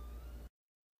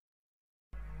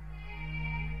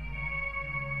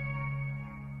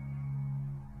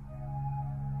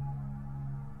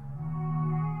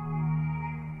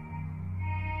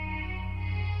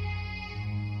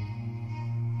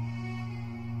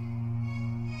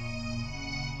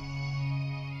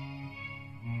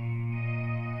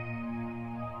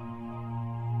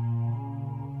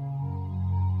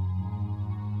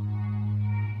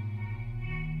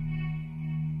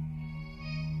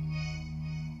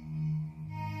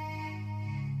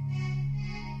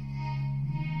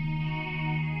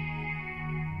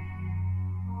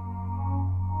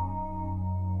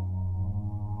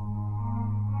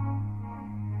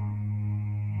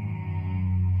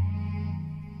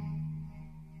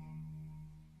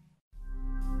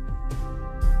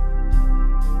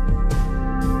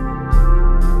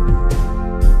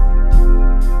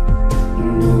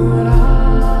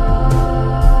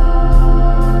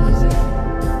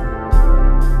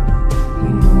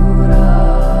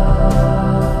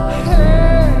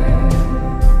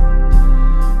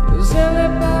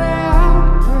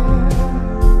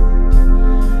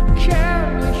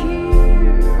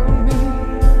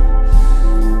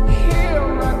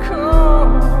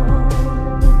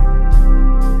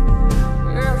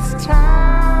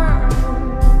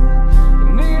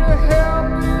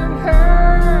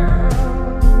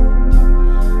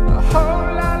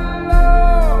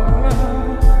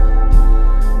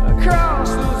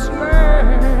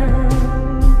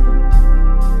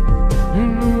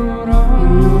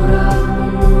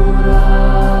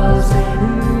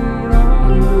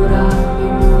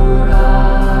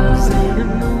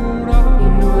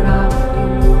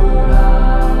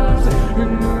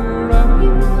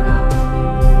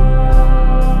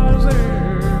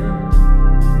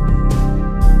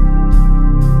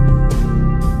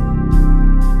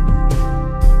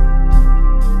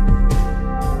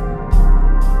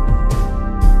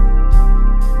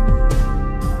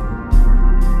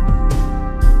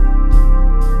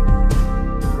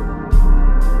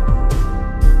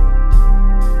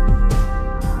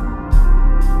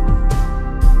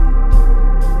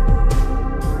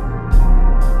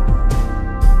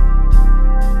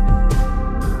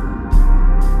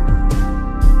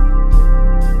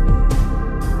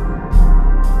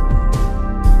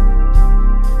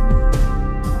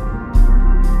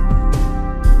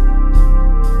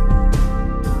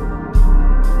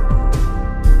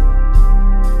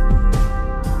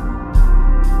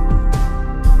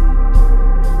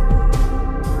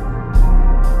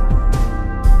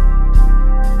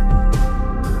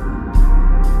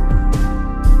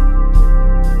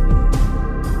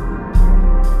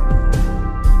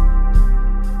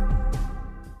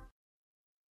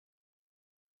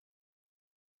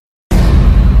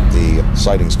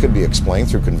 sightings could be explained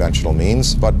through conventional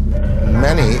means, but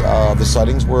many of the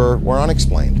sightings were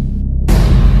unexplained.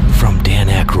 From Dan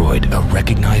Aykroyd, a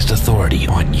recognized authority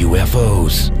on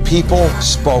UFOs. People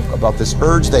spoke about this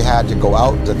urge they had to go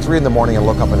out at 3 in the morning and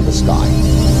look up into the sky.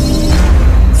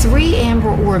 3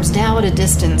 amber orbs now at a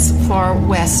distance far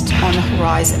west on the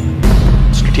horizon.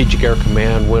 Strategic Air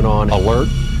Command went on alert,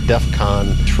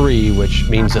 DEFCON 3, which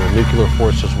means that the nuclear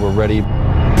forces were ready.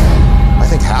 I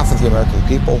think half of the American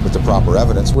people, with the proper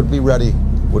evidence, would be ready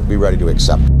to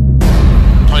accept.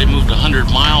 Probably moved 100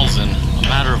 miles in a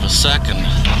matter of a second.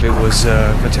 It was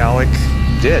a metallic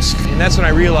disc, and that's when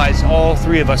I realized all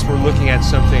 3 of us were looking at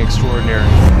something extraordinary.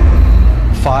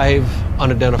 5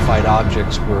 unidentified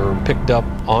objects were picked up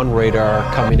on radar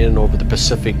coming in over the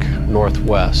Pacific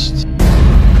Northwest.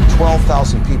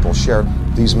 12,000 people shared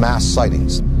these mass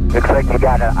sightings. Looks like you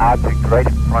got an object right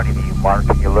in front of you, Mark.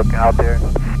 Can you look out there?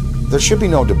 There should be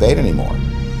no debate anymore.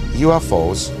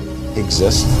 UFOs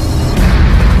exist.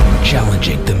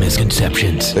 Challenging the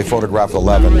misconceptions. They photographed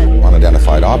 11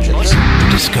 unidentified objects.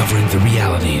 Discovering the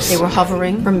realities. They were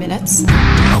hovering for minutes.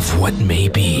 Of what may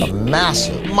be. A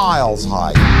massive, miles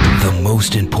high. The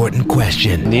most important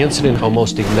question. The incident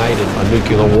almost ignited a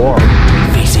nuclear war.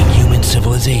 Facing human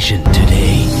civilization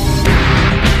today.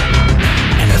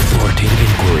 An authoritative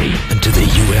inquiry into the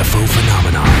UFO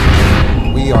phenomenon.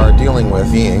 We are dealing with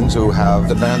beings who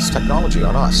have advanced technology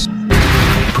on us.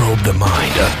 Probe the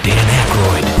mind of Dan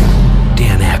Aykroyd.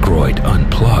 Dan Aykroyd,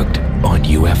 Unplugged on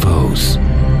UFOs.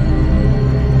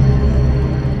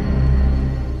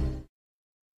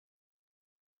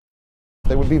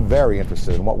 They would be very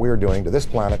interested in what we're doing to this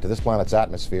planet, to this planet's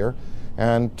atmosphere,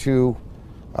 and to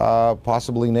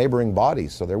possibly neighboring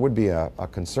bodies. So there would be a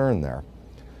concern there.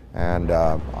 And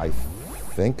I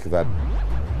think that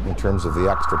in terms of the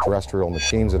extraterrestrial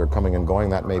machines that are coming and going,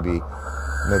 that may be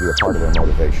a part of their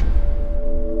motivation.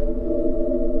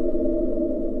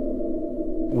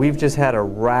 We've just had a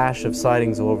rash of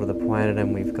sightings all over the planet,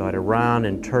 and we've got Iran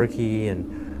and Turkey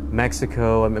and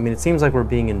Mexico. I mean, it seems like we're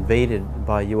being invaded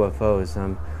by UFOs.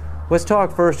 Let's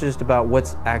talk first just about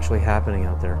what's actually happening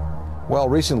out there. Well,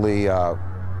 recently, the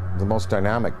most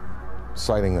dynamic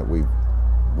sighting that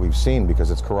we've seen,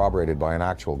 because it's corroborated by an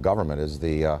actual government, is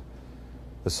the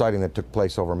sighting that took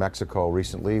place over Mexico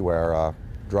recently, where a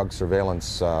drug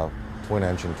surveillance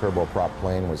twin-engine turboprop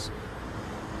plane was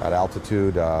at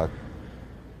altitude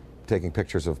taking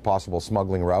pictures of possible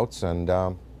smuggling routes, and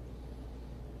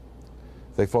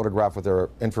they photographed with their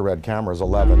infrared cameras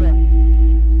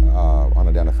 11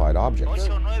 unidentified objects.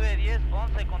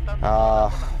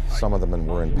 Some of them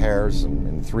were in pairs and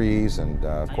in threes, and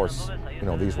of course, you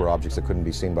know, these were objects that couldn't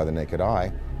be seen by the naked eye,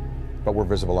 but were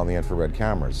visible on the infrared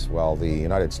cameras. Well, the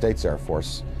United States Air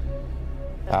Force,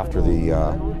 after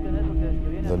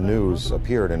the news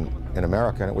appeared in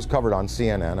America, and it was covered on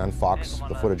CNN and Fox.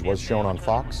 The footage was shown on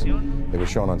Fox. It was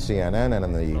shown on CNN, and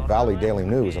in the Valley Daily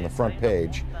News on the front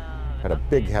page had a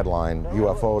big headline,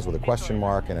 UFOs with a question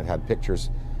mark, and it had pictures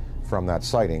from that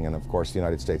sighting. And of course, the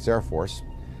United States Air Force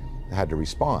had to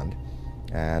respond,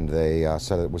 and they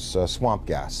said it was swamp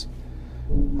gas.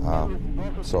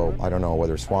 So I don't know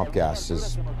whether swamp gas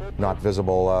is not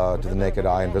visible to the naked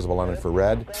eye and visible on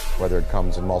infrared, whether it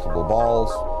comes in multiple balls,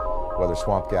 whether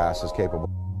swamp gas is capable.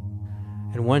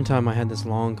 And one time I had this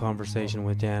long conversation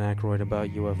with Dan Aykroyd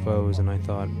about UFOs, and I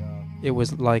thought it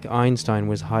was like Einstein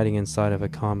was hiding inside of a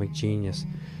comic genius,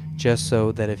 just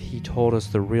so that if he told us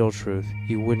the real truth,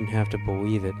 you wouldn't have to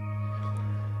believe it.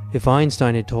 If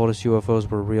Einstein had told us UFOs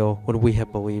were real, would we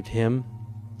have believed him?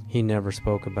 He never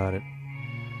spoke about it.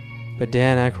 But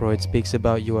Dan Aykroyd speaks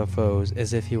about UFOs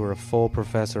as if he were a full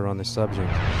professor on the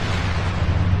subject.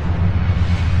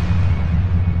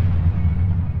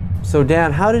 So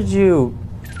Dan, how did you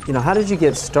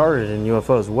get started in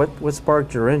UFOs? What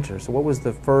sparked your interest? What was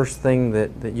the first thing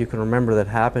that you can remember that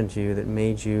happened to you that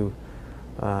made you,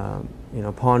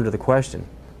 ponder the question?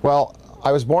 Well,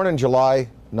 I was born in July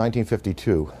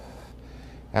 1952,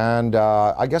 and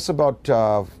I guess about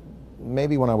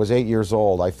maybe when I was 8 years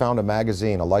old, I found a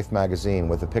magazine, a Life magazine,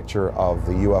 with a picture of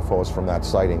the UFOs from that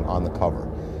sighting on the cover,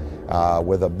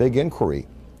 with a big inquiry.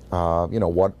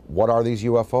 What are these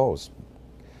UFOs?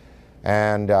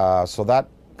 And so that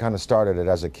kind of started it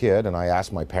as a kid, and I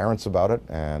asked my parents about it,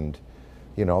 and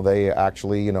they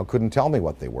actually couldn't tell me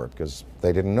what they were because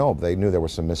they didn't know. They knew there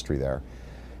was some mystery there.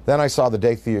 Then I saw The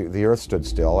Day the Earth Stood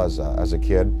Still as a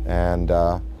kid, and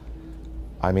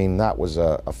I mean, that was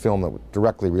a film that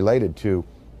directly related to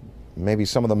maybe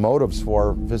some of the motives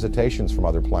for visitations from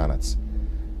other planets,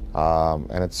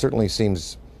 and it certainly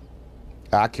seems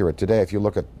accurate today if you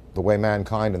look at the way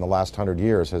mankind in the last 100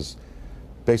 years has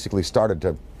basically started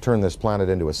to turn this planet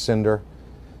into a cinder.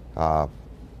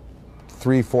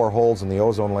 3-4 holes in the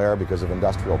ozone layer because of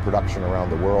industrial production around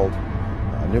the world,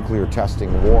 nuclear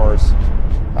testing, wars.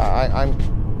 I'm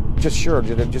just sure,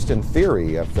 just in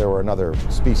theory, if there were another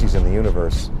species in the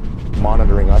universe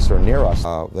monitoring us or near us,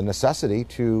 the necessity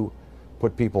to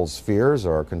put people's fears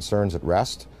or concerns at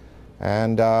rest.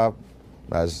 And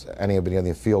as anybody in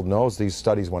the field knows, these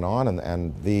studies went on,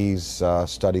 and these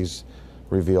studies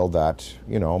revealed that,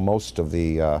 you know, most of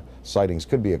the sightings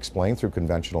could be explained through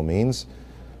conventional means,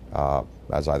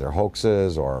 as either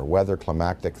hoaxes or weather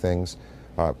climatic things,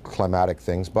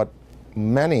 but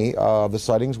many of the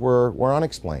sightings were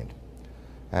unexplained.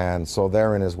 And so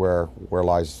therein is where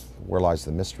lies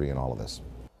the mystery in all of this.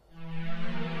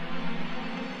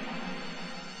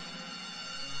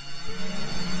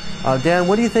 Dan,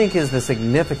 what do you think is the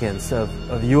significance of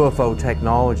UFO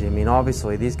technology? I mean,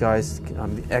 obviously these guys,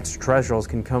 the extraterrestrials,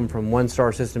 can come from one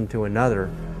star system to another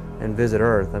and visit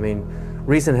Earth. I mean,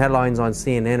 recent headlines on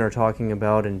CNN are talking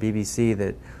about, and BBC,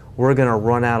 that we're going to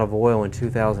run out of oil in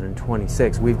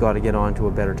 2026. We've got to get on to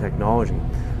a better technology.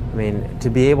 I mean,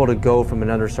 to be able to go from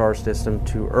another star system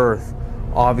to Earth,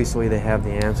 obviously they have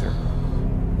the answer.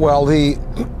 Well,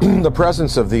 the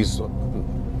presence of these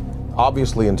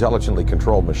obviously intelligently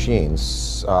controlled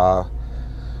machines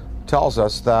tells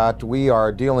us that we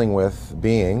are dealing with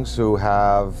beings who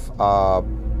have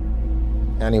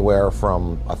anywhere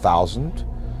from 1,000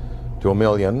 to 1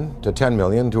 million to 10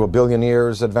 million to 1 billion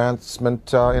years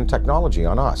advancement in technology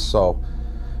on us. So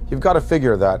you've got to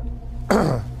figure that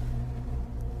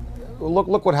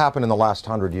look what happened in the last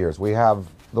 100 years. We have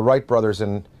the Wright brothers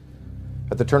at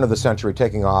the turn of the century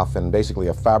taking off in basically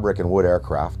a fabric and wood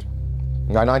aircraft.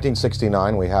 By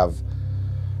 1969, we have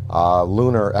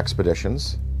lunar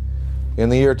expeditions. In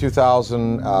the year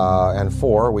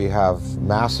 2004, we have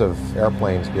massive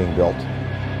airplanes being built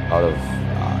out of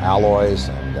alloys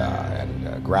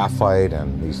and graphite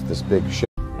and this big ship.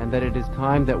 And that it is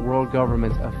time that world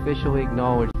governments officially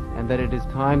acknowledge. And that it is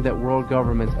time that world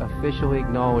governments officially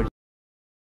acknowledge.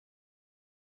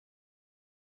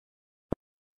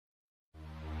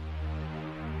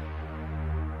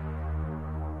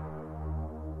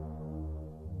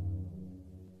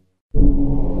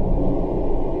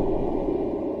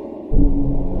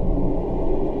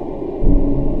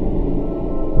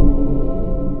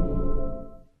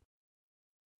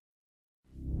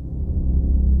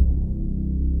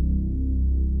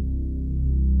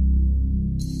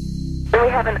 We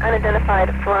have an unidentified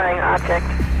flying object.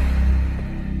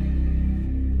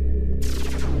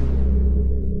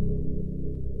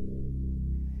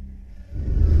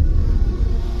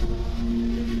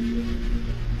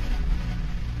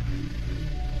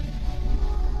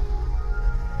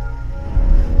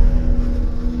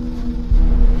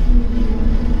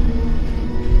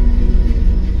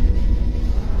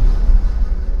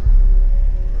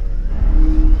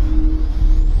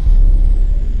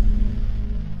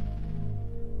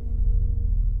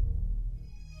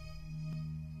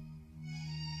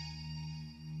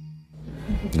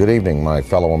 Good evening, my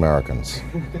fellow Americans.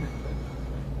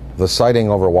 The sighting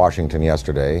over Washington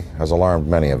yesterday has alarmed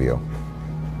many of you.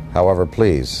 However,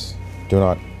 please, do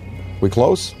not... We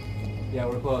close? Yeah,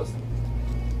 we're close.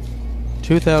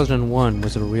 2001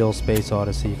 was a real space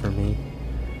odyssey for me.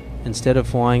 Instead of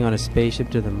flying on a spaceship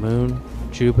to the moon,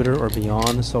 Jupiter, or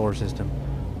beyond the solar system,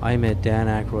 I met Dan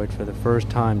Aykroyd for the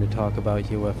first time to talk about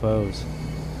UFOs.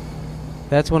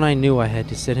 That's when I knew I had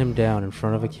to sit him down in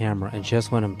front of a camera and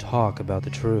just let him talk about the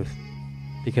truth.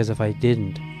 Because if I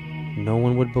didn't, no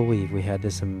one would believe we had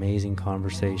this amazing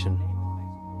conversation.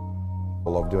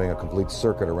 Of doing a complete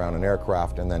circuit around an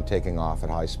aircraft and then taking off at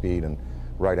high speed and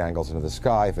right angles into the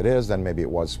sky. If it is, then maybe it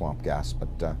was swamp gas.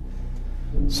 But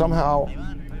somehow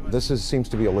this seems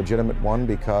to be a legitimate one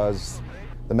because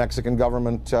the Mexican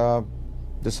government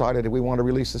decided we want to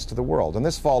release this to the world. And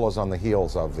this follows on the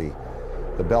heels of the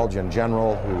Belgian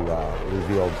general who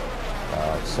revealed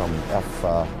some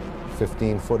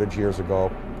F-15 footage years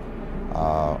ago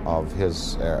of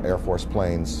his Air Force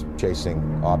planes chasing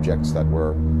objects that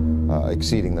were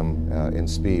exceeding them in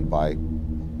speed by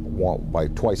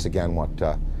twice again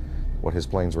what his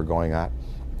planes were going at.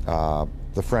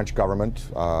 The French government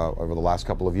over the last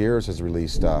couple of years has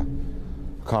released a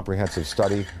comprehensive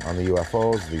study on the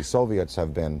UFOs. The Soviets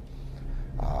have been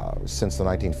since the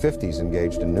 1950s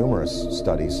engaged in numerous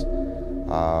studies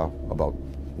about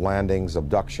landings,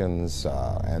 abductions,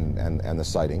 and the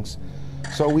sightings.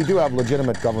 So we do have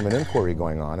legitimate government inquiry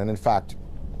going on, and in fact,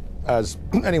 as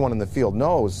anyone in the field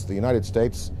knows, the United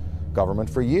States government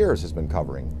for years has been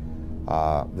covering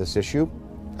this issue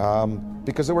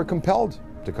because they were compelled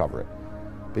to cover it.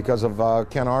 because of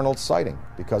Ken Arnold's sighting,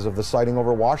 because of the sighting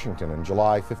over Washington in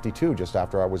July '52, just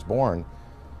after I was born.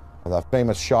 The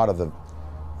famous shot of the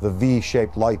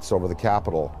V-shaped lights over the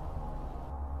Capitol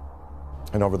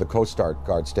and over the Coast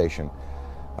Guard station.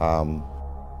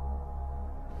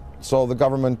 So the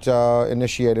government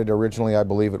initiated originally, I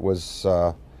believe it was,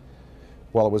 there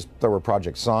were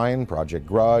Project Sign, Project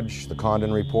Grudge, the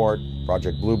Condon Report,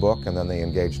 Project Blue Book, and then they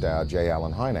engaged J.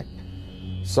 Allen Hynek.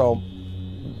 So,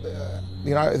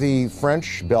 the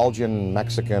French, Belgian,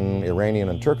 Mexican, Iranian,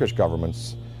 and Turkish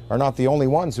governments are not the only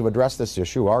ones who address this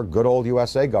issue. Our good old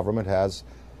USA government has,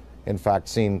 in fact,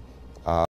 seen